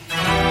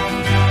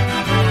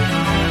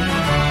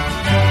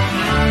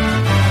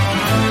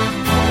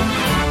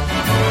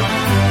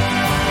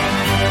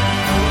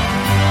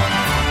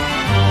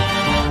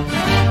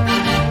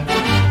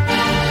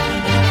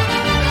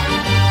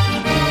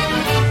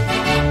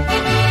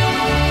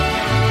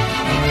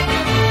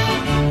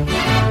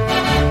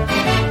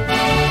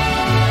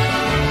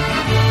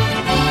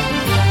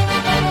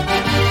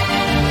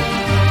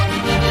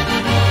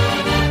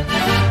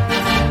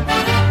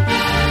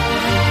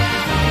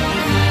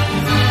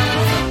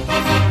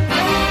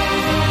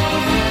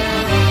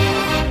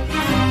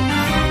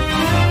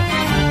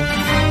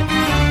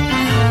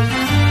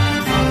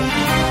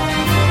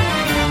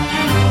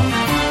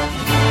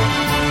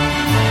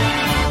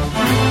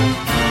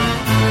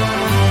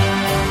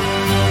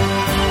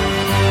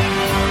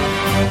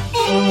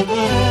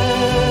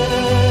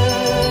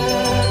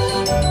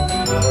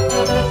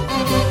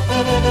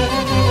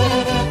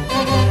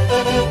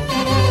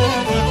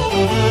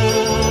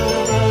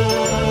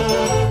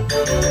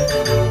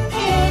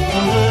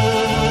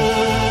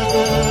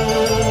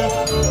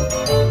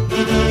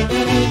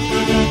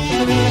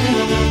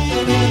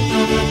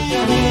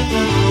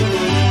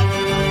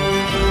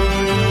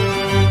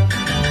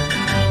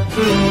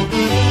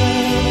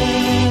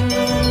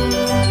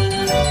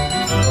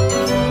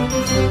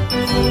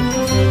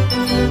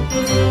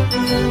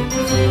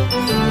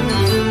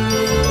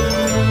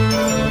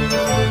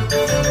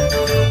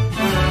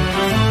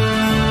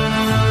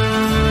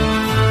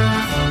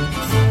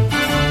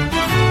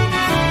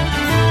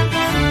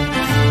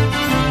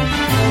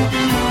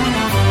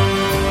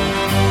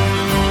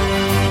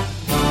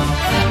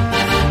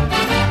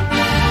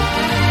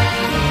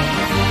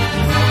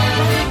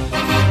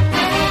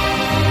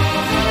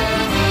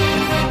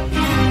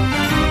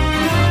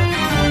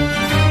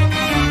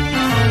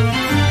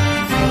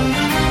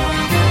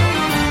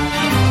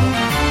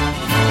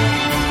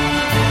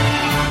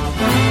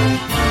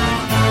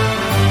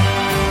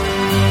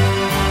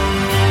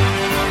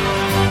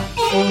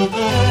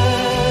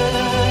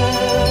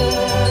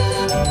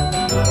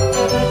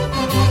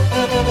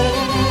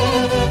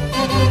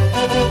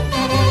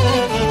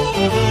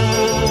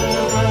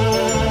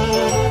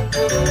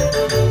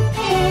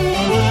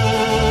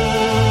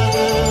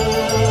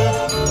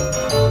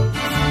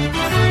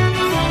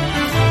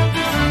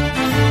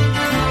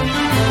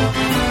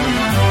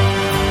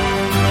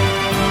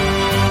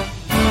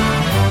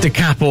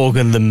 Cap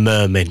organ, the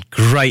Mermin.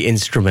 Great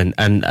instrument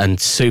and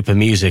super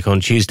music on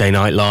Tuesday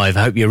Night Live.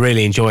 I hope you're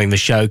really enjoying the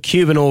show.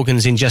 Cuban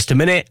organs in just a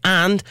minute.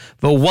 And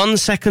the 1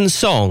 second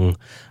song.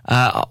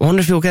 I wonder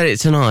if you'll get it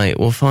tonight.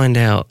 We'll find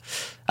out.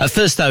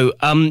 First, though,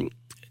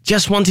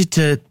 just wanted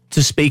to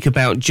speak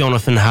about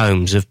Jonathan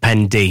Holmes of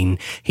Pendeen.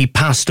 He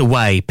passed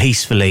away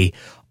peacefully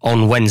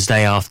on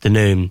Wednesday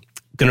afternoon.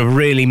 Going to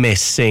really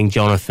miss seeing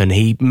Jonathan.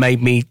 He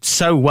made me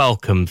so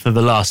welcome for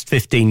the last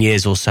 15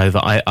 years or so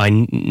that I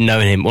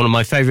know him. One of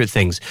my favourite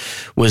things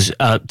was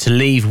to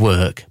leave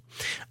work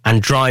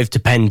and drive to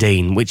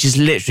Pendeen, which is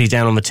literally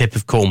down on the tip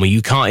of Cornwall.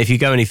 You can't, if you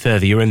go any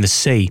further, you're in the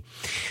sea.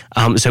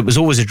 So it was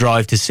always a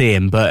drive to see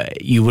him,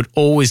 but you would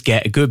always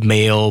get a good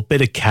meal,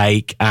 bit of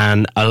cake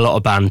and a lot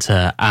of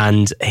banter.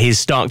 And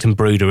his Starkton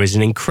Brooder is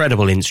an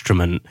incredible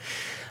instrument.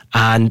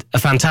 And a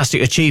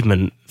fantastic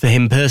achievement for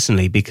him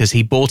personally, because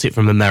he bought it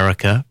from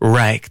America,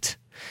 wrecked,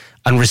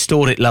 and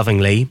restored it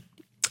lovingly,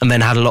 and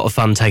then had a lot of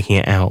fun taking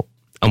it out.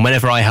 And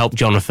whenever I helped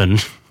Jonathan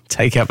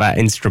take out that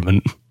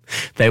instrument,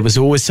 there was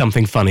always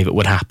something funny that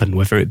would happen,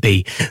 whether it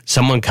be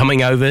someone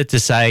coming over to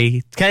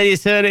say, "Can you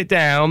turn it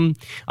down?"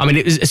 I mean,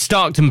 it was a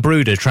Starkton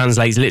Brooder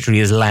translates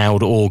literally as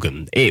loud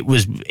organ. It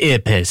was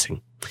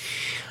ear-piercing.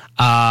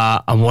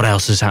 And what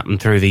else has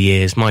happened through the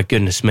years? My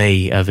goodness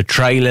me. The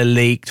trailer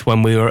leaked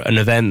when we were at an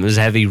event. There was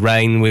heavy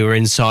rain. We were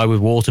inside with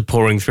water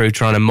pouring through,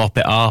 trying to mop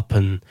it up.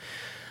 And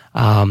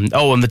and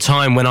the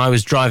time when I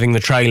was driving the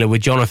trailer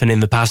with Jonathan in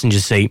the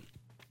passenger seat,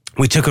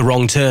 we took a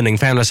wrong turning,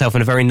 found ourselves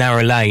in a very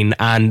narrow lane,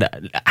 and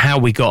how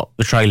we got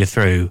the trailer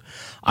through,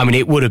 I mean,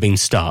 it would have been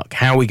stuck.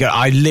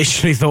 I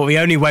literally thought the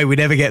only way we'd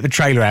ever get the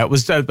trailer out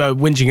was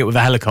winching it with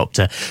a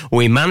helicopter.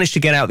 We managed to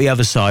get out the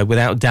other side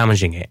without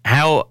damaging it.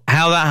 How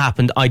that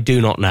happened, I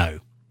do not know.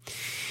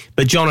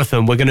 But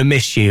Jonathan, we're going to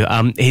miss you.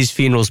 His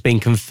funeral's been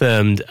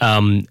confirmed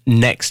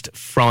next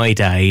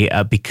Friday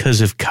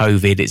because of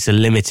COVID. It's a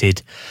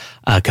limited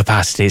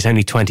capacity. It's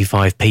only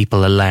 25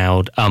 people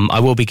allowed. I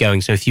will be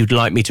going, so if you'd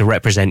like me to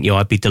represent you,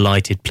 I'd be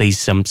delighted. Please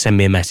send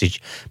me a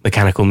message,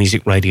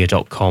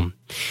 mechanicalmusicradio.com.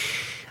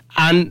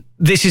 And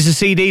this is a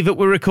CD that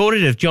we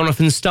recorded of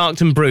Jonathan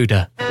Starkton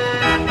Brooder.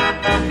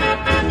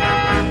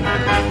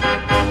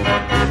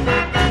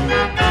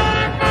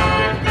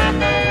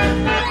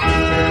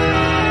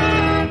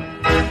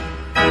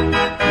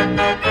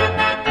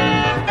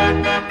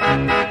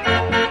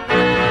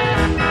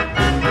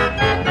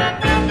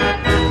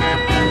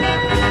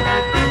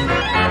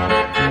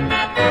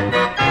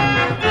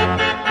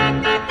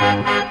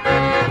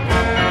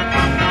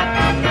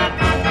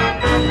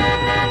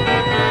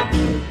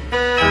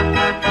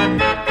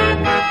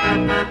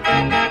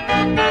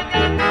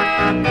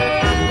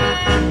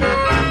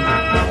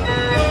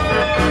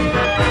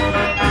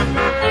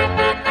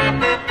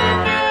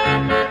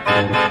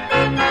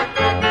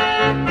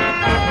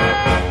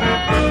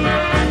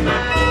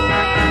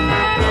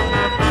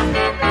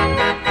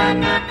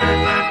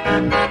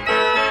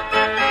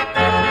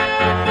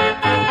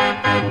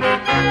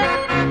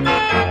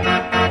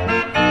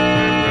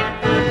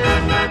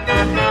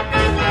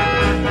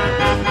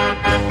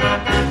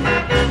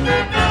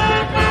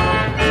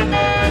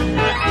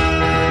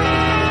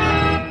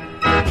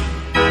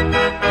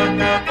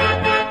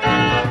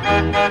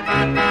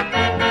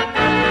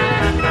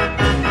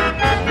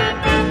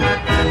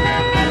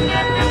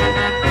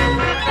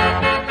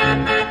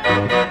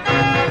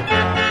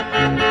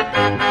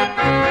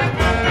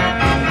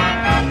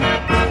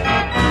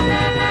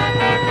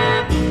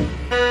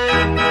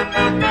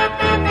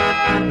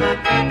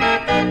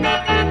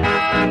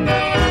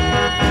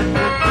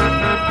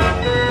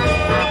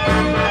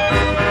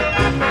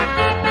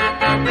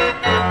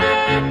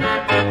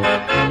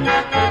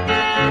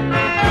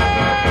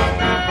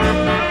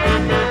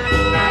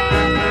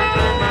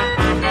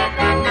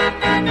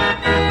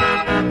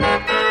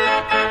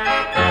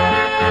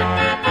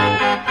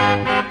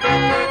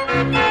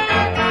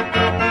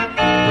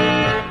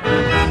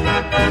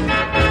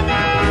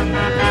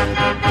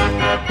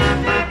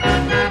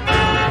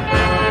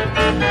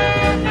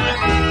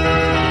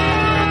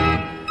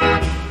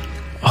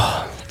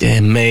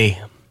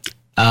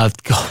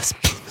 God,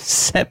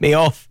 set me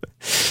off.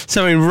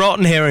 Something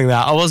rotten hearing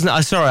that.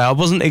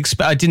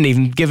 I didn't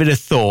even give it a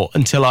thought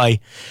until I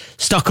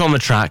stuck on the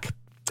track.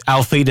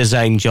 Auf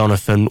Wiedersehen,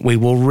 Jonathan. We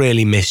will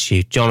really miss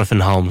you. Jonathan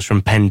Holmes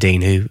from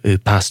Pendeen, who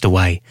passed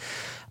away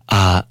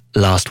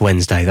last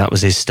Wednesday. That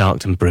was his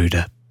Starkton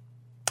Brooder.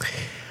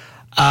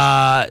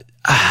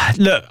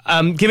 Look,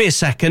 give me a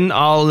second.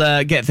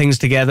 I'll get things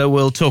together.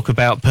 We'll talk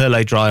about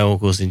Perlee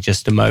Draaiorgels in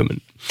just a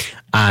moment.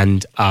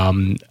 And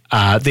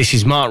this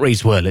is Mark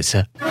Reed's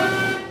Wurlitzer.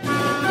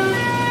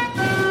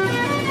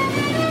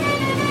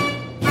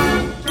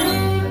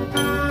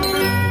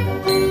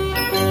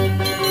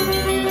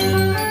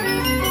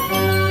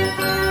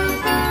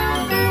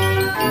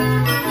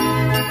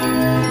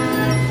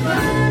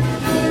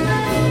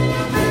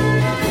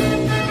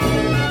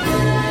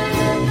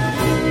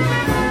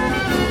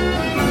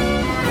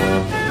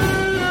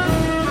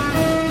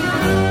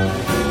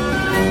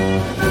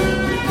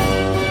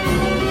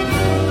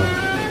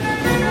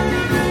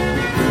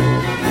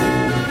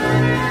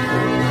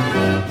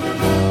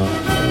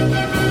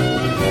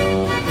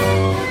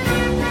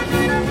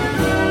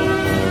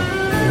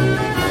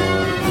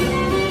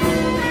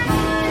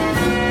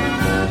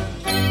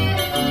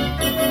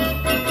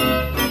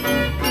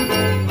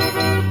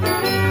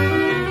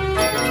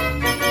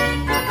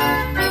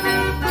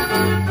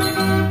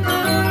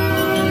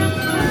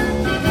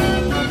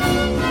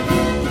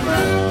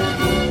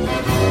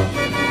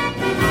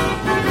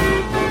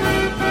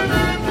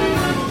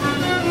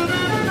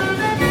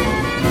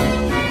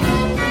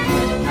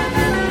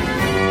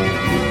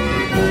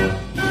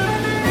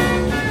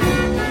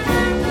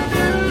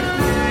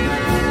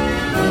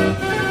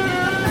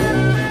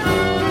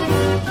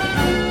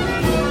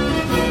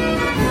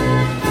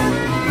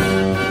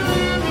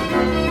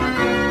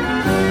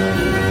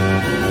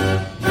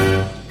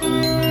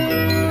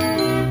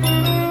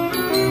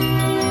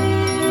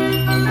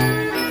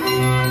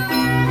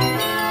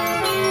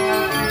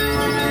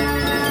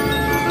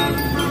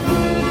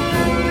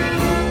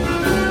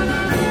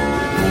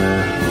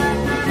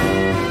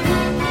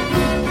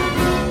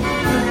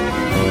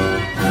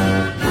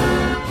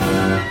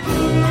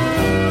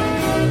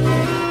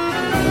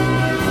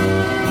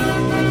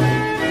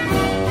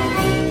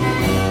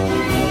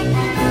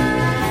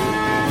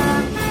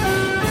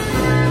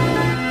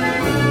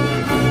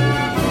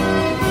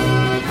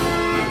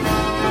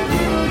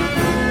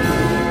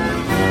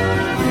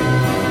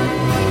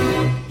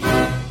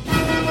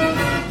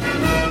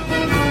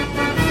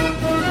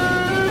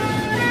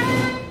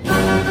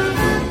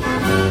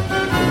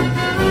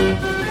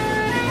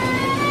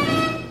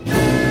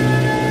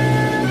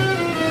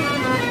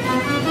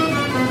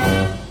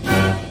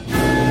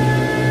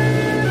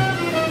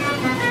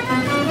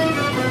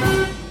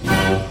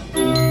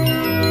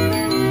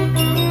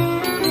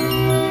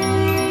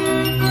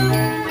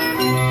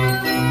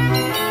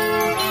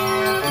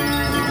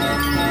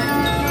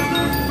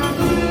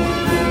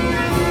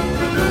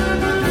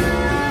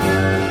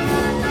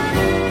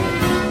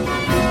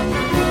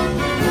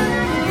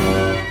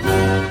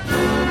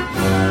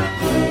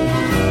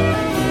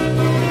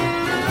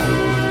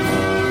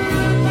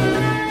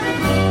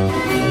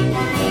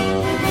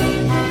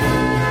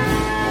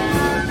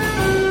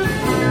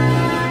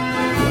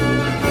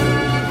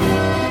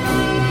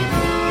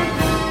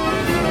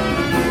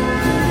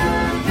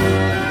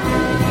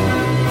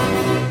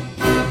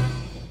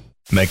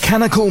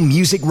 Mechanical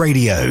Music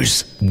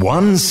Radio's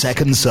 1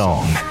 Second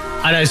Song.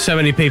 I know so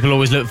many people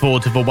always look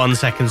forward to the 1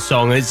 second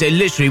song. It's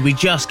literally, we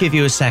just give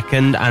you a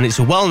second and it's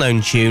a well-known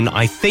tune.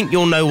 I think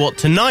you'll know what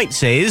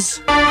tonight's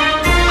is.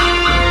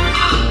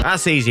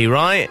 That's easy,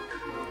 right?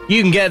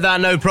 You can get that,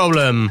 no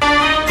problem.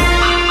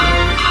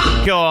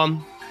 Go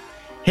on.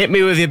 Hit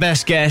me with your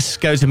best guess.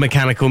 Go to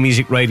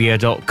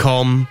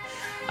mechanicalmusicradio.com.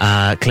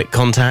 Click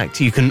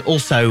contact. You can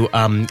also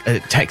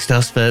text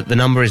us. The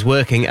number is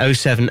working,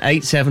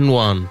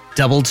 07871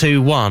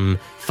 221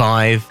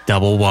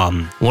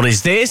 511. What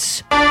is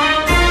this?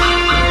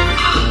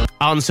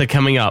 Answer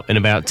coming up in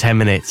about 10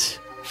 minutes.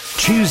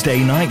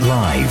 Tuesday Night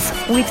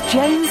Live with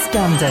James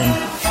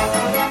Dundon.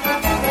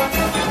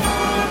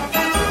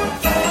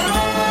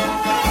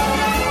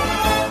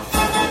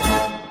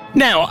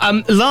 Now,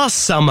 last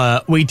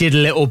summer we did a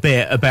little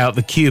bit about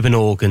the Cuban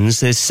organs.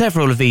 There's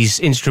several of these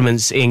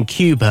instruments in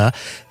Cuba.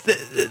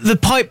 The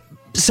pipe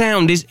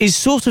sound is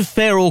sort of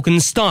fair organ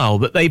style,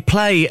 but they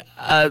play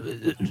a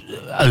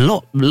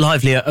lot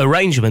livelier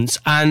arrangements,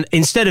 and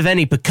instead of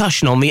any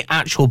percussion on the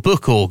actual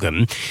book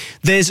organ,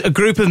 there's a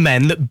group of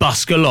men that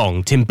busk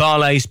along,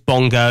 timbales,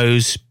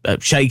 bongos,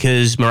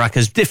 shakers,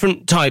 maracas,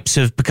 different types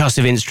of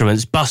percussive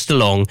instruments bust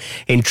along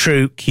in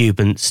true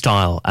Cuban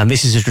style, and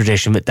this is a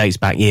tradition that dates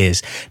back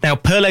years. Now,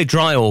 Perlee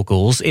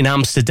Draaiorgels in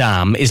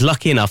Amsterdam is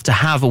lucky enough to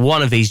have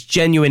one of these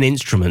genuine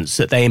instruments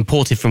that they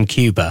imported from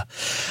Cuba,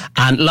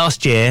 and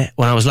last year,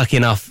 when I was lucky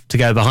enough to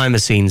go behind the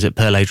scenes at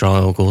Perlee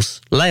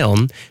Draaiorgels, Leon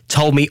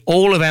told me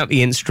all about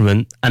the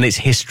instrument and its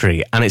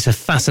history, and it's a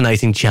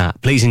fascinating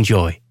chat. Please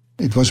enjoy.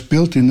 It was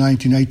built in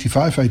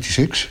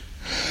 1985-86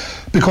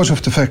 because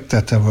of the fact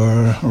that there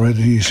were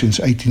already since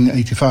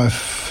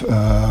 1885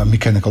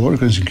 mechanical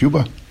organs in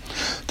Cuba.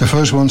 The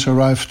first ones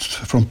arrived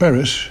from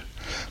Paris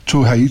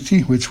to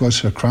Haiti, which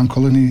was a crown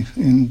colony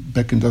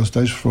back in those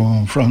days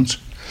from France.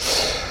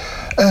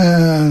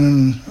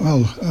 And,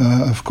 well,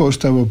 of course,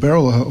 there were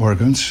barrel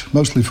organs,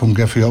 mostly from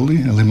Gavioli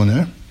and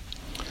Limonaire.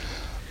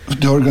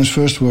 The organs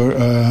first were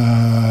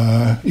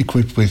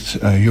equipped with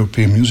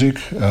European music,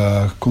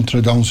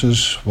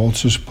 contradances,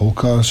 waltzes,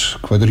 polkas,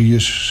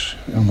 quadrilles,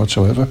 and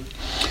whatsoever.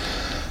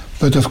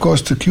 But of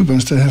course, the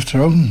Cubans, they have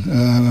their own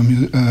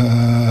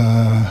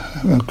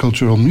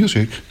cultural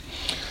music.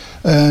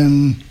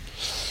 And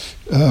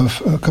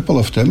a couple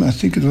of them, I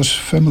think it was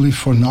family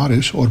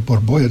Fornares or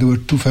Borboya. There were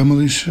two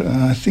families.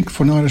 I think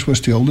Fornares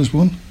was the oldest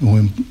one,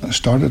 who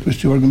started with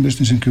the organ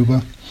business in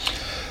Cuba.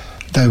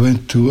 They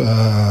went to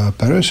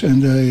Paris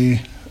and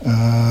they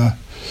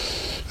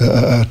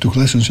took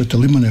lessons at the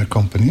Limonaire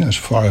company, as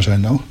far as I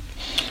know.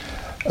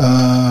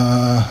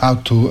 How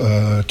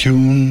to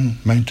tune,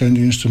 maintain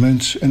the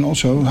instruments, and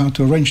also how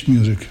to arrange the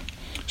music.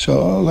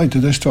 So later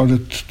they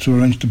started to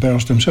arrange the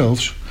barrels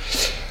themselves.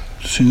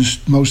 Since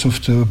most of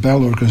the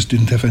barrel organs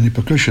didn't have any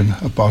percussion,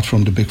 apart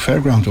from the big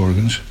fairground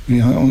organs, you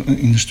know,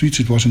 in the streets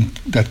it wasn't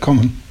that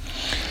common.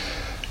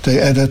 They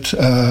added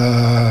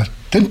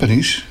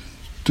timpanis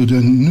to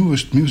the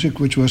newest music,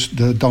 which was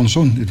the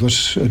danzón. It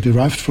was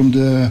derived from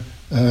the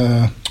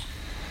I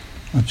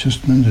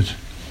just meant it,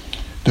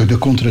 the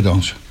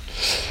contradance,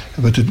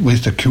 but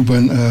with the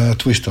Cuban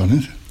twist on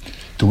it,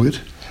 to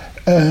it.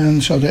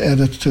 And so they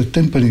added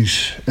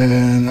timpanis,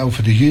 and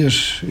over the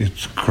years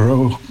it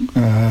grew,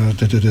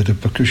 the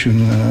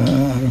percussion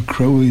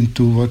grew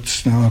into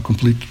what's now a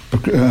complete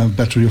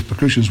battery of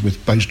percussions with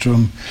bass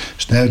drum,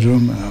 snare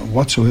drum,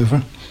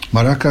 whatsoever,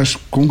 maracas,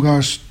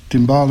 congas,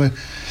 timbale.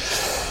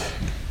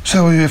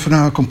 So we have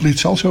now a complete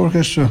salsa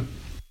orchestra.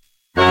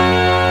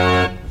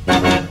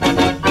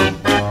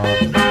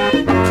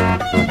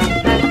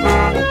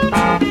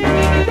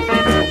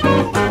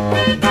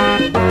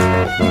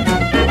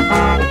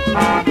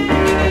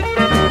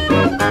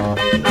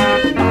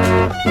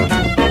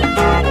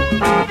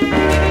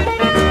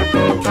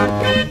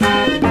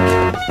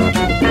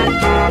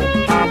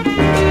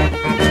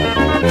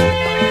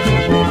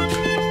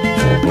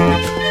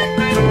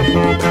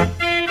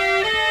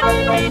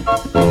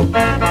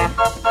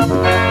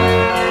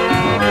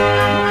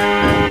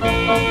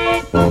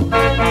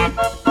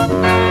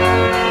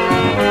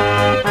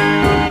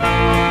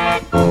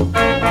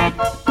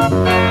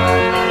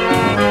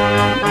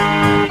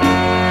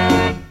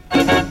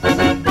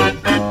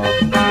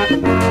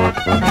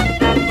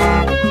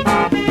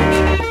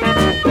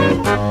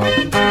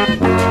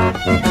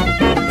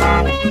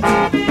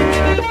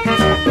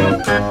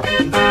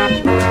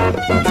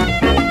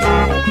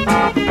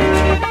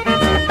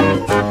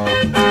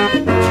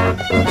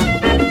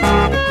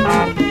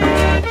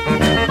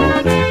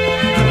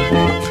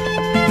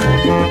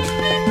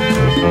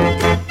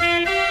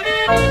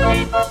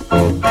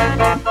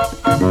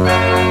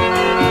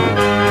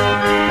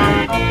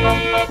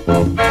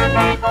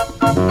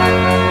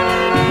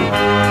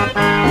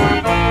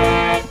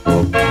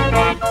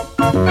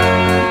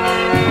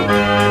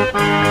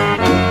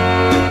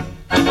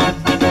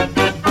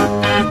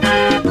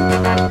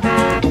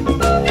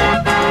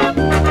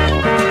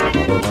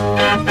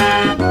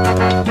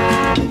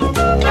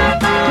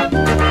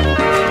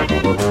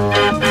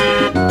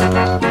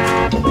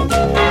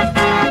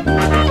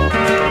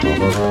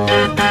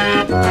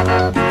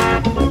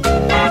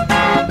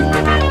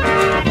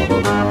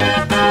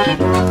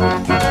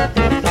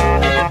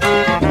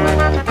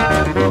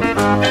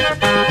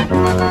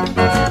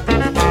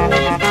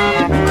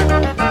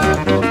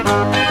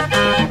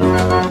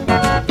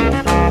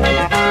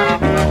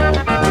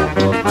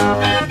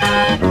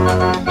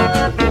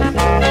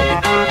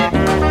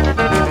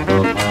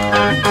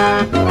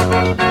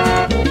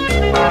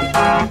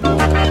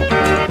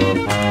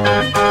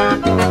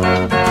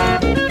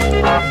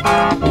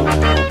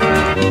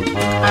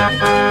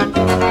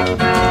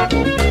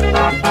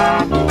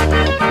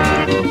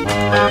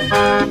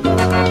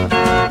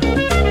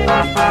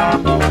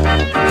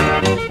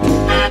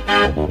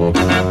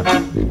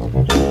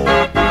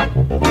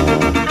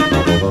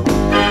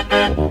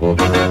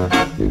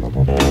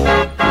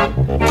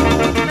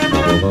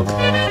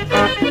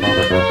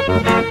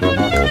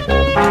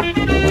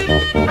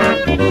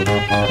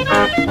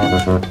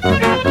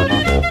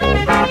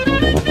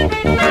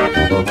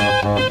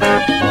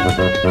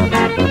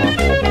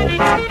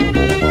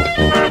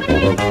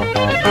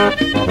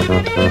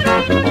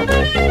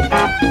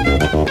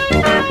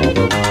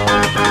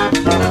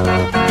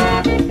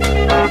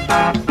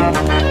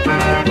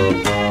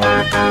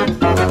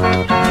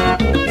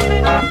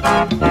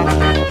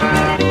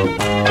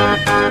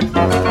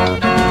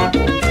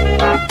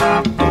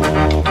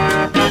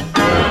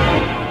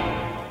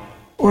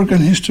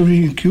 Organ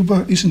history in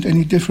Cuba isn't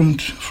any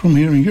different from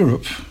here in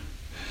Europe,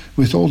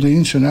 with all the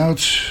ins and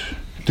outs,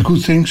 the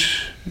good things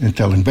and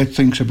telling bad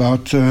things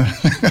about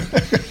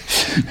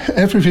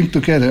everything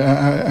together.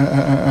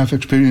 I've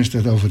experienced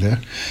that over there.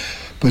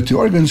 But the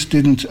organs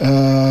didn't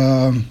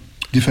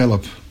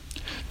develop.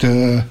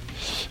 The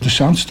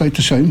sound stayed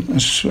the same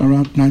as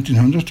around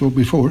 1900 or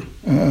before.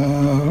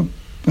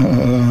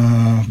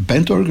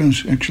 Band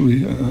organs,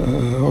 actually,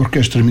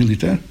 orchestra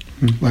militaire.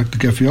 Like the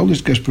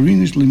Gaffiolis,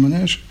 Gasparinis,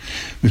 Limonaires,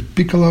 with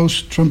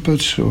piccolos,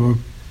 trumpets, or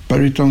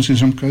baritones in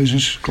some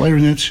cases,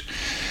 clarinets.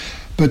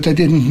 But they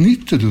didn't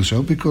need to do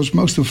so because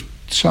most of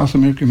South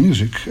American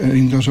music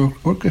in those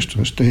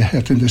orchestras, they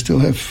had and they still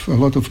have a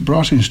lot of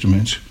brass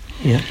instruments.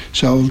 Yeah.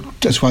 So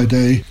that's why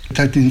they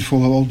didn't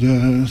follow all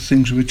the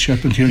things which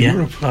happened here in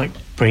Europe. Like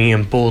bringing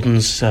in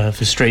Bordens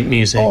for street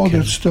music. All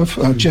that stuff,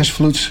 jazz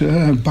flutes,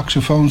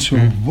 saxophones, or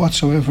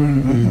whatsoever.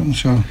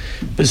 So.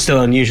 But still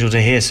unusual to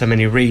hear so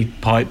many reed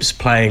pipes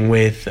playing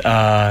with,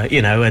 a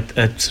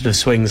sort of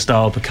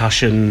swing-style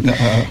percussion,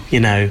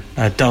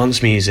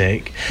 dance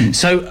music.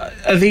 So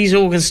are these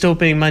organs still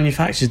being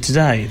manufactured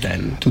today,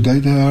 then? Today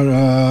they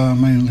are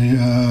mainly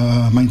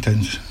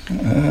maintained,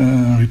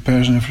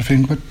 repairs and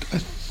everything, but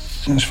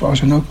as far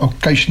as I know,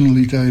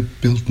 occasionally they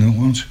build new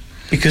ones.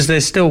 Because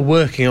they're still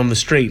working on the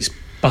streets,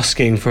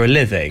 busking for a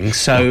living,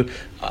 so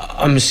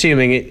I'm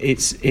assuming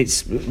it's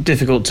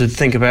difficult to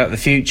think about the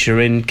future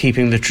in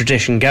keeping the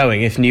tradition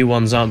going if new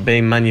ones aren't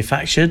being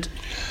manufactured.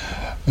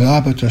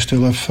 Yeah, but I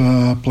still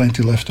have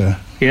plenty left there.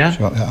 Yeah?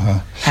 So,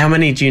 how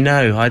many do you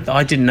know?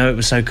 I didn't know it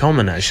was so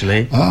common,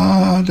 actually.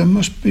 There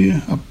must be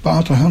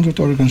about 100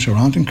 organs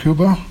around in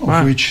Cuba,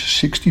 of which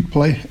 60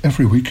 play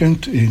every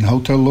weekend in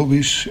hotel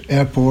lobbies,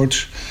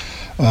 airports,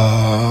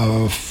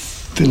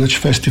 village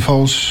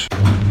festivals.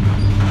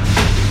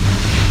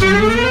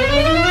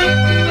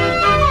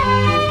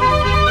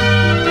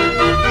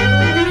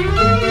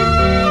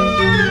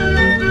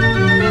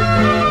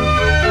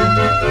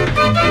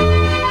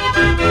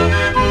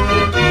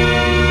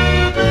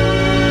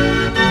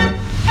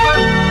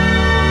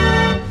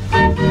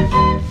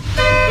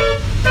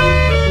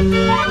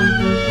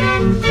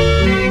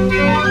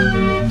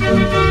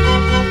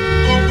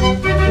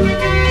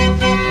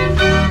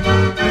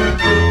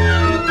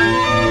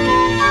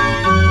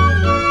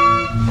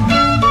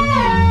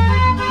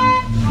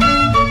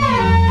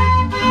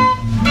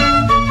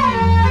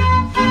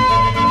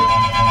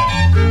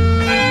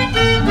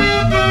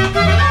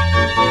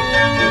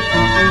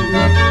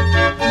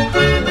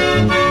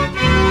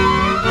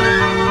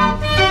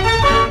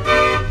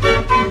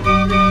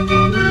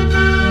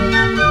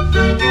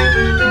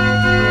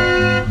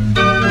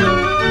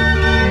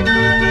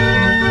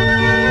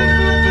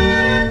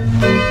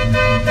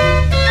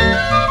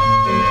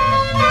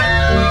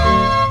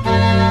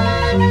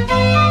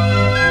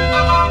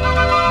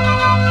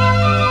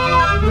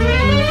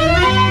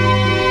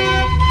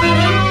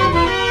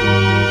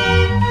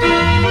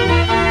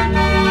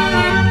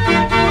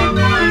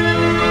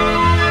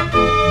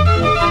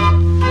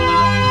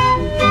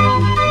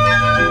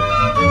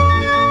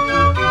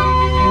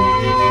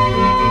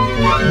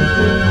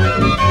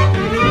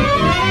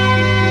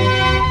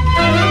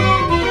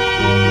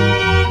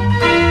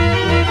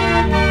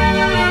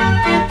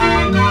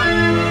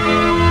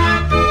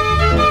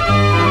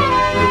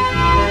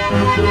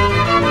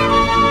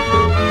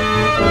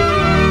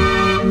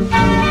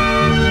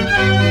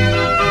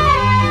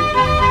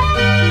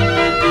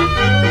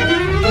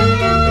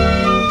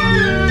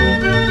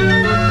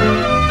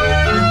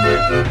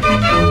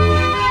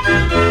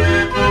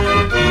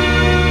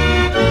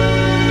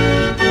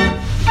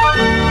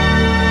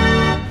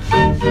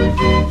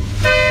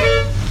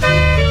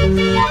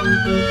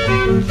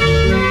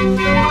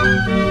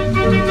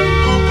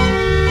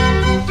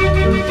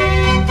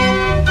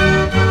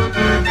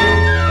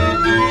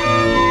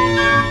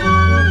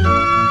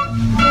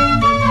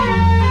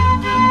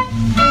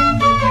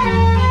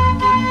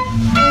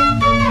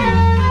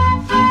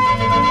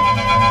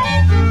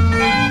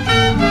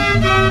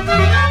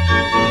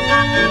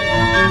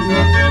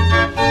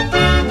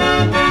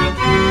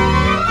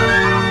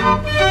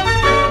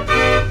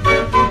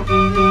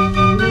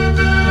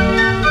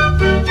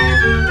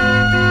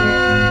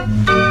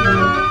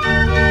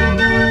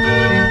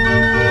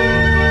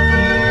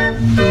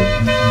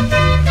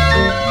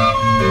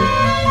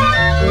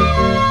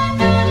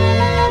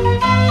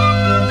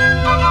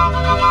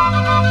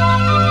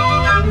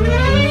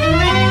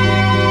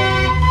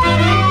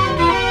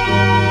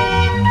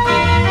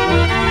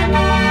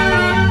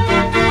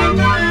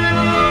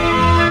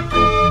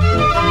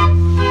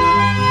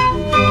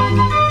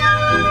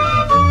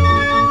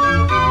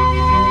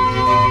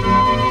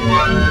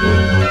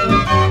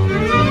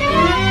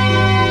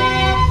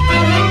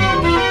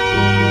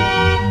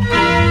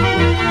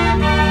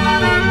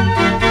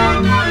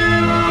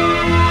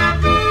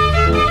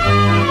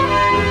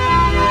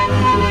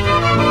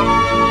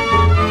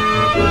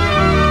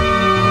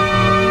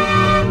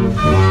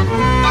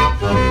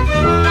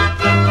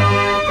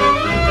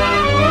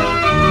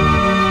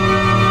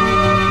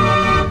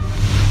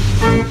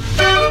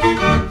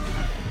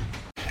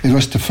 It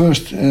was the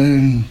first,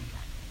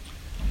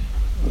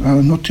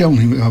 not the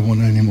only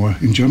one anymore.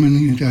 In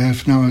Germany, they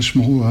have now a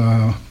small,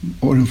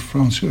 or in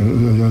France,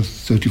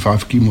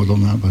 35 key model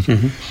now, but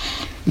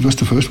it was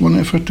the first one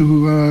ever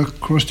to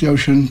cross the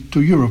ocean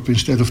to Europe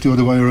instead of the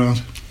other way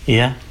around.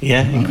 Yeah,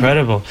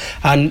 incredible.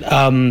 And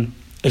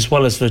as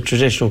well as the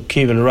traditional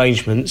Cuban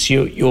arrangements,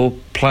 you're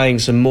playing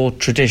some more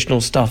traditional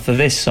stuff for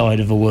this side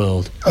of the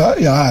world.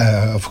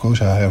 Of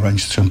course, I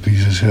arranged some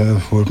pieces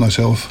for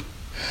myself.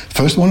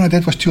 First one I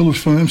did was Tulips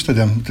from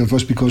Amsterdam. That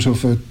was because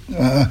of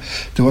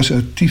there was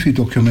a TV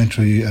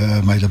documentary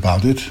made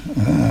about it.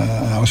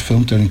 I was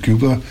filmed there in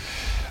Cuba,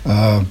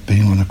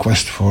 being on a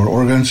quest for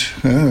organs,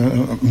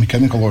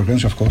 mechanical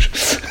organs, of course.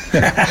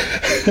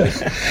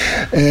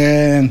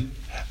 And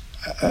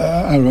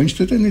I arranged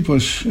it, and it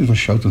was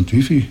shot on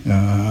TV.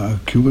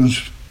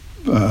 Cubans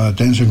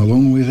dancing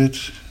along with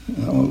it,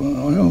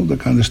 all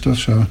that kind of stuff.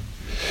 So,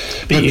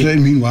 but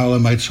meanwhile, I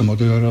made some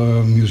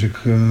other music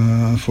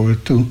for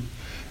it too.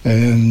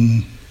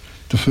 And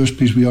the first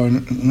piece we are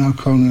now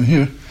going to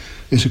hear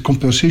is a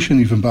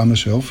composition even by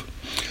myself.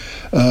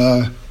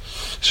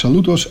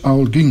 Saludos a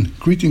Holguín,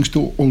 greetings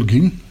to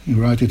Holguín. You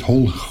write it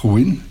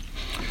Holguín.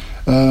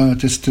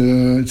 It's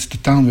the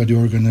town where the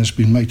organ has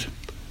been made.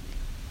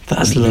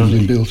 That's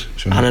lovely. Built,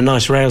 so. And a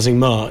nice rousing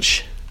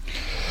march.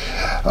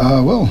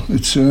 Well,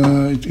 it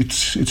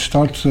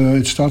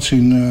starts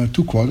in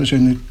 2 quarters,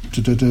 and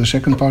the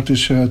second part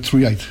is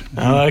 3/8.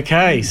 Oh,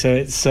 okay, so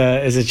it's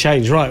a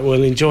change. Right,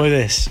 we'll enjoy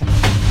this.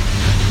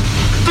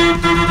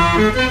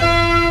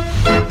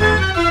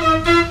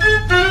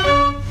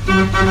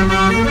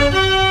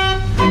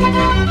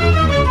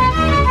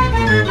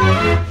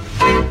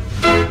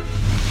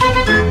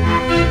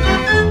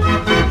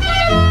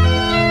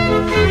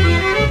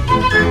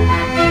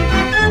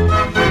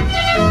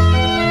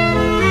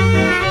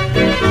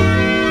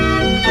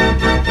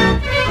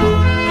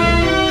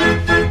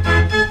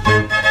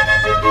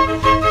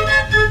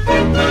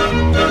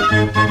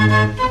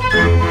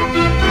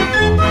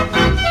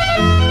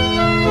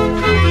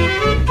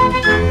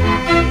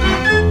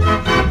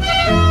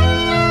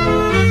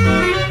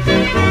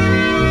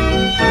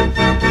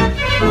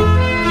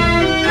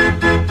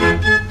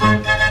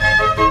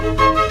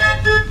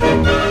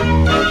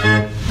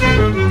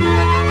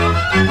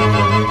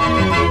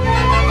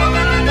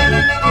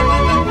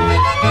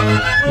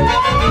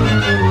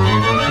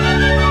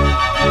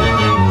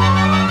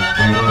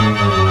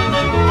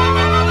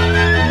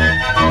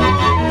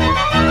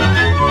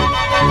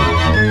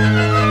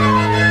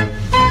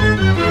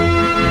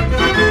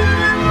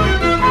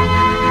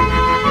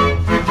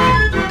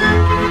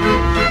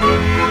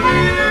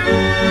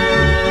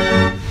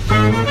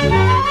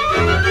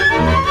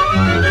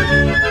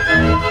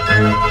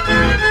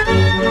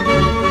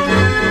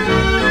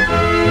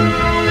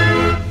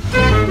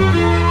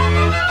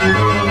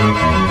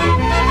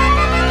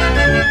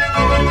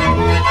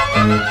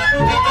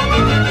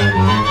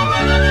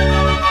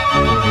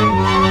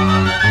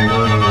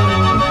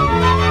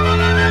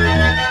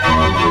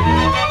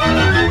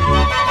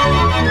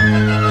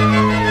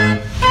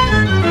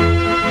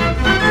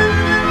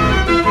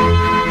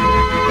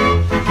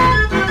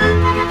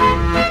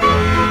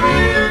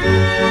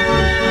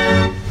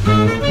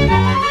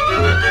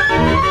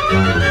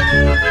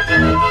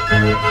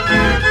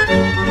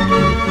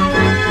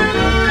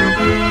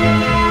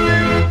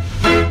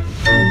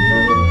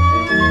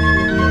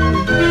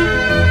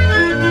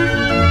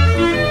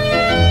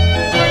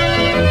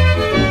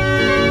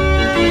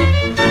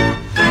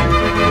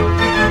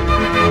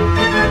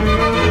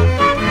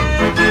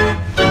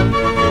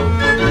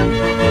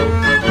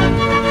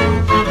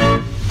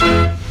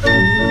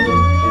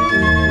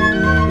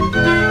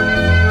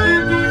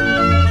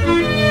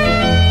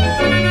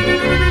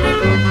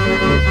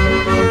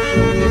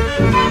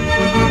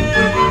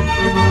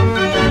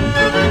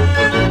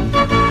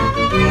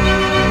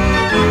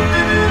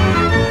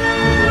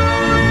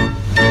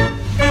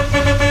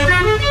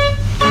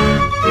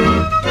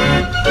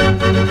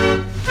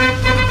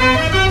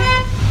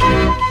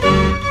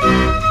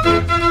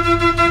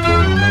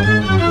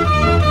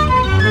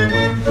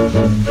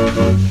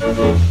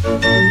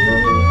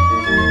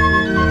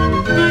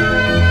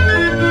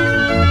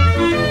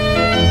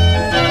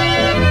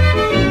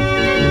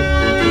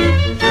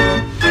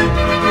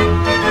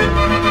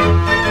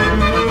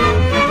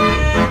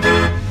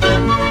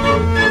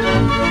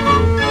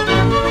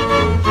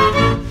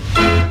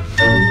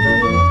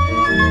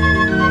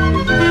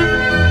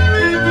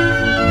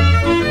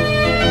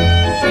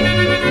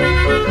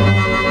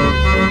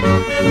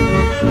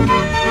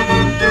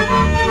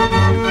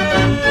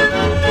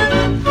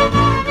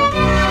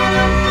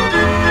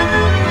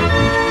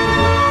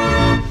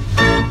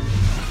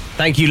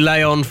 Thank you,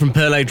 Leon from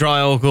Perlee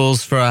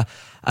Draaiorgels, for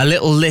a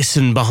little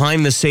listen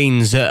behind the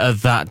scenes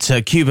of that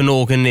Cuban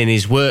organ in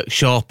his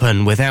workshop,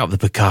 and without the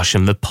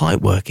percussion, the pipe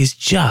work is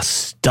just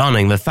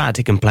stunning. The fact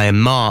it can play a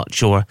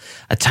march or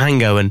a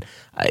tango and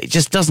It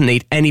just doesn't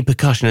need any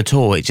percussion at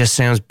all. It just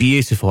sounds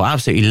beautiful.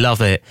 Absolutely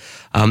love it.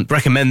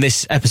 Recommend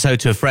this episode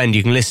to a friend.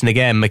 You can listen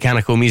again,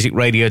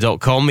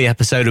 mechanicalmusicradio.com. The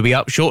episode will be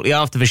up shortly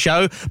after the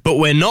show, but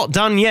we're not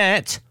done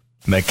yet.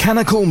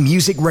 Mechanical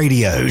Music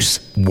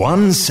Radio's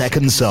 1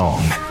 second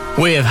song.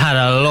 We have had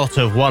a lot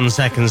of 1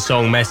 second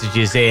song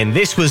messages in.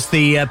 This was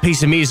the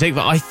piece of music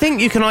that I think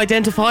you can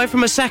identify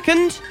from a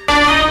second.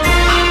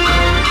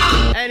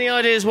 Any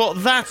ideas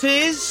what that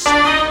is?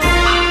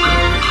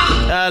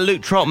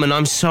 Luke Trotman,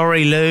 I'm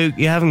sorry, Luke,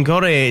 you haven't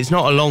got it. It's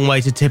not a long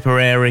way to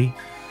Tipperary.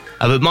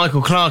 But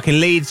Michael Clark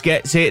in Leeds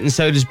gets it, and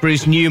so does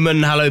Bruce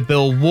Newman. Hello,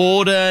 Bill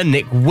Warder.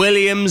 Nick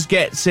Williams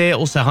gets it.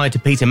 Also, hi to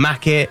Peter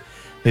Mackett,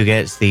 who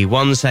gets the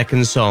 1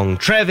 second song.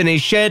 Trev in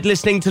his shed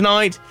listening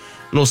tonight.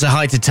 And also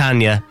hi to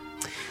Tanya.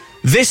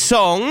 This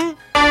song...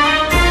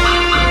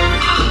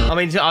 I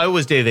mean, I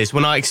always do this.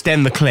 When I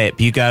extend the clip,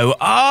 you go,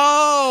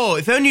 oh,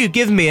 if only you'd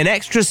given me an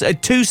extra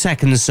 2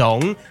 second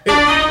song...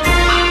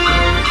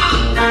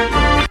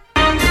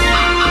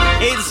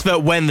 It's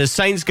that when the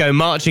Saints go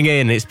marching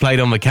in, it's played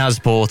on the Cas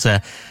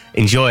Porter.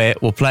 Enjoy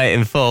it. We'll play it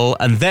in full.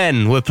 And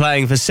then we're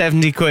playing for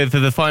 70 quid for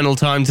the final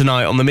time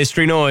tonight on the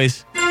Mystery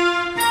Noise.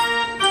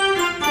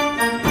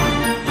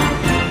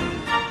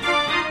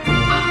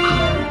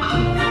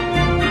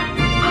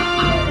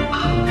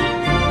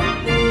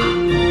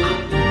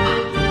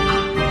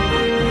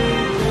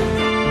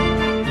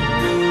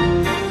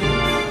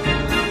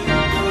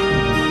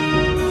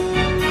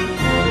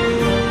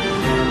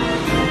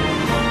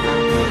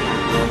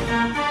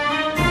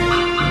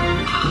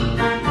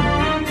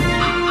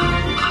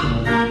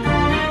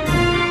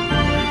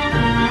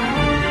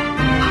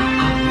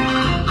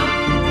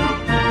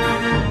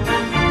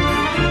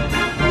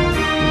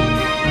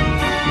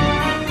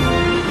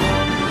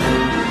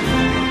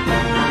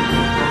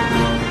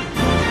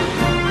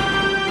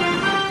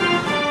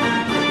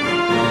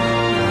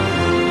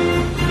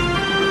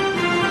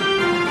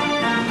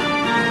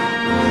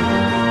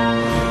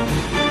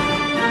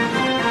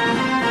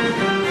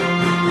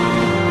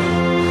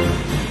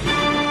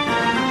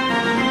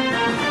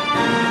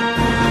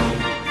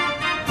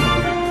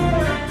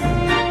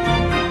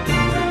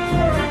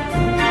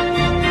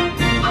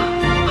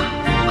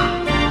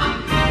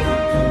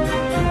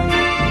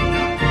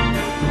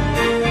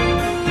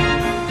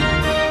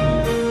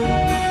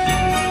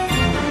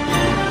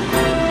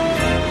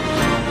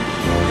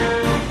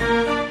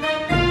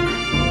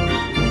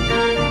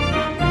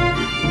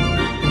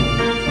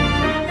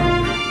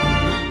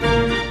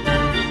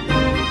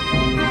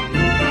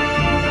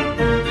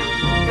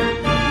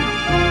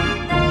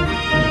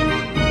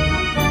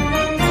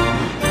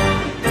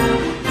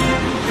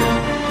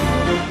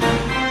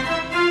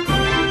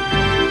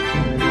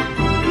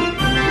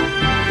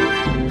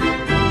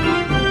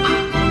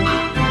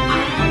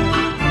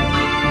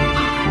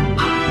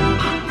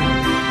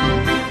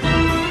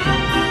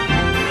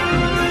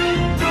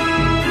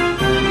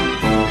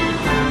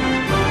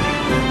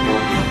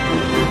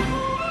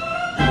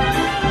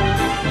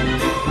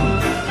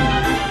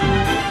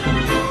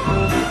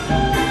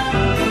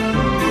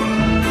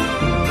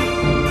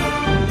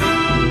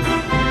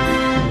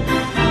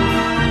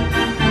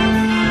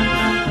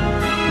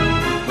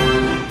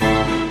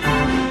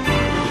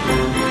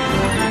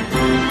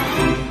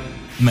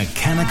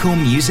 Mechanical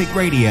Music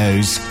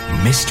Radio's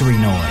Mystery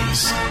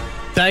Noise.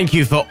 Thank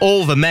you for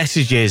all the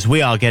messages.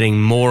 We are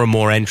getting more and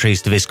more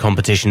entries to this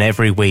competition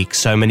every week.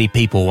 So many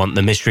people want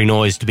the Mystery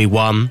Noise to be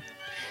won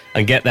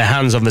and get their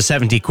hands on the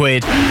 70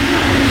 quid.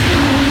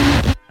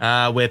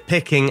 We're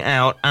picking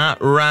out at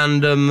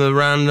random. The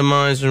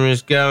randomizer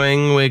is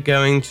going. We're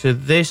going to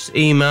this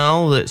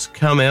email that's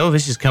come in. Oh,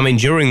 this is coming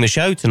during the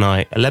show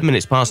tonight. 11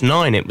 minutes past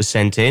 9 it was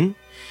sent in.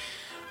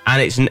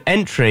 And it's an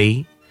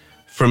entry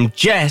from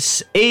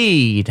Jess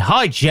Eade.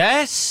 Hi,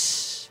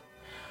 Jess.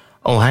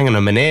 Oh, hang on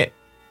a minute.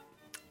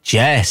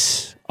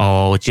 Jess.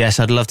 Oh, Jess,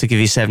 I'd love to give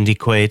you 70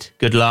 quid.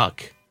 Good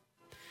luck.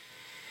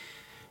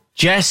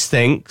 Jess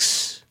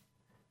thinks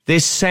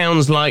this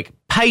sounds like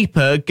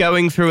paper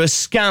going through a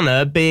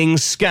scanner being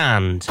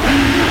scanned.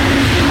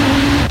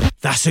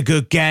 That's a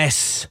good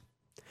guess.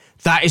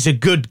 That is a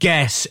good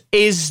guess.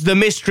 Is the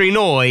Mystery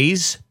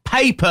Noise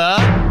paper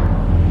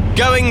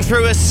going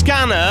through a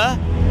scanner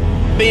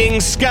being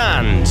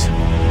scanned?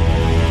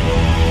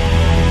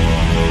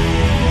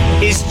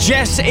 Is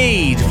Jess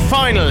Eade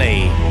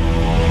finally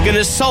going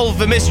to solve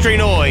the Mystery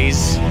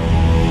Noise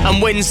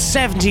and win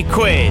 70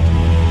 quid?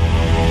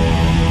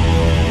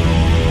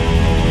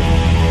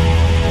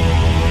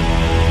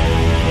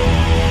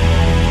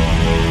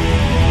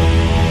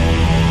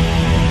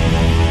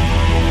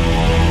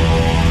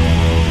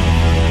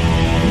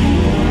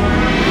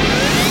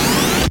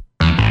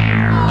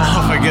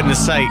 Oh, for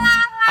goodness sake.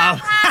 Oh,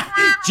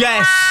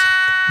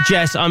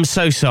 Jess, I'm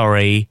so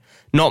sorry.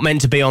 Not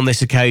meant to be on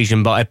this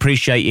occasion, but I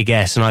appreciate your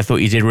guess, and I thought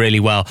you did really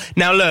well.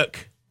 Now,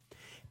 look,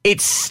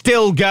 it's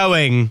still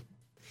going.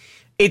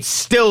 It's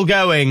still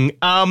going.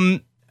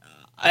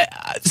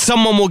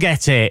 Someone will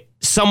get it.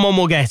 Someone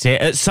will get it.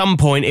 At some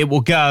point, it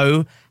will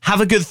go. Have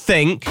a good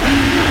think.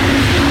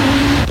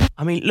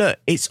 I mean, look,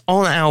 it's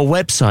on our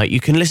website. You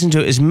can listen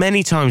to it as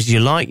many times as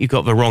you like. You've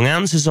got the wrong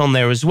answers on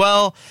there as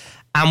well.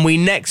 And we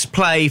next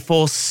play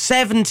for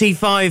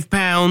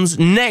 £75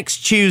 next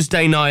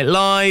Tuesday night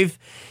live.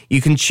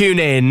 You can tune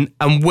in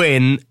and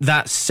win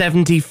that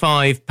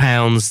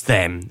 £75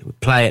 then. We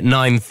play at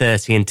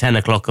 9:30 and 10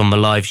 o'clock on the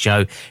live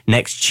show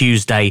next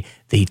Tuesday,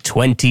 the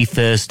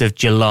 21st of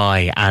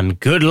July. And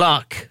good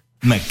luck.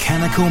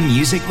 Mechanical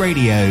Music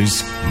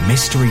Radio's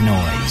Mystery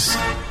Noise.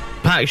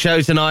 Packed show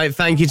tonight.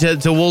 Thank you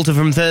to Walter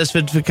from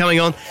Thursford for coming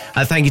on.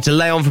 Thank you to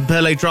Leon from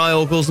Perlee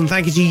Draaiorgels, and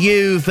thank you to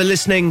you for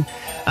listening.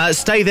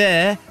 Stay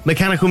there.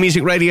 Mechanical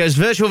Music Radio's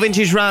Virtual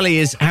Vintage Rally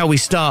is how we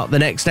start the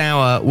next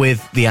hour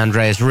with the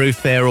Andreas Roof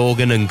Fair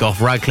organ and Gough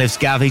Radcliffe's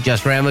Gavi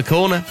just round the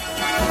corner.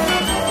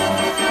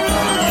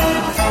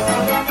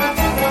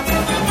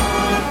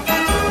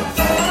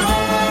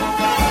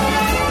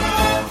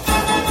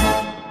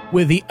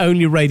 We're the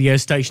only radio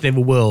station in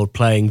the world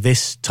playing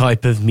this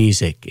type of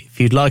music. If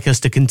you'd like us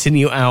to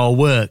continue our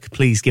work,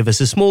 please give us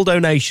a small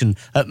donation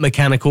at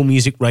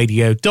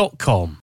mechanicalmusicradio.com.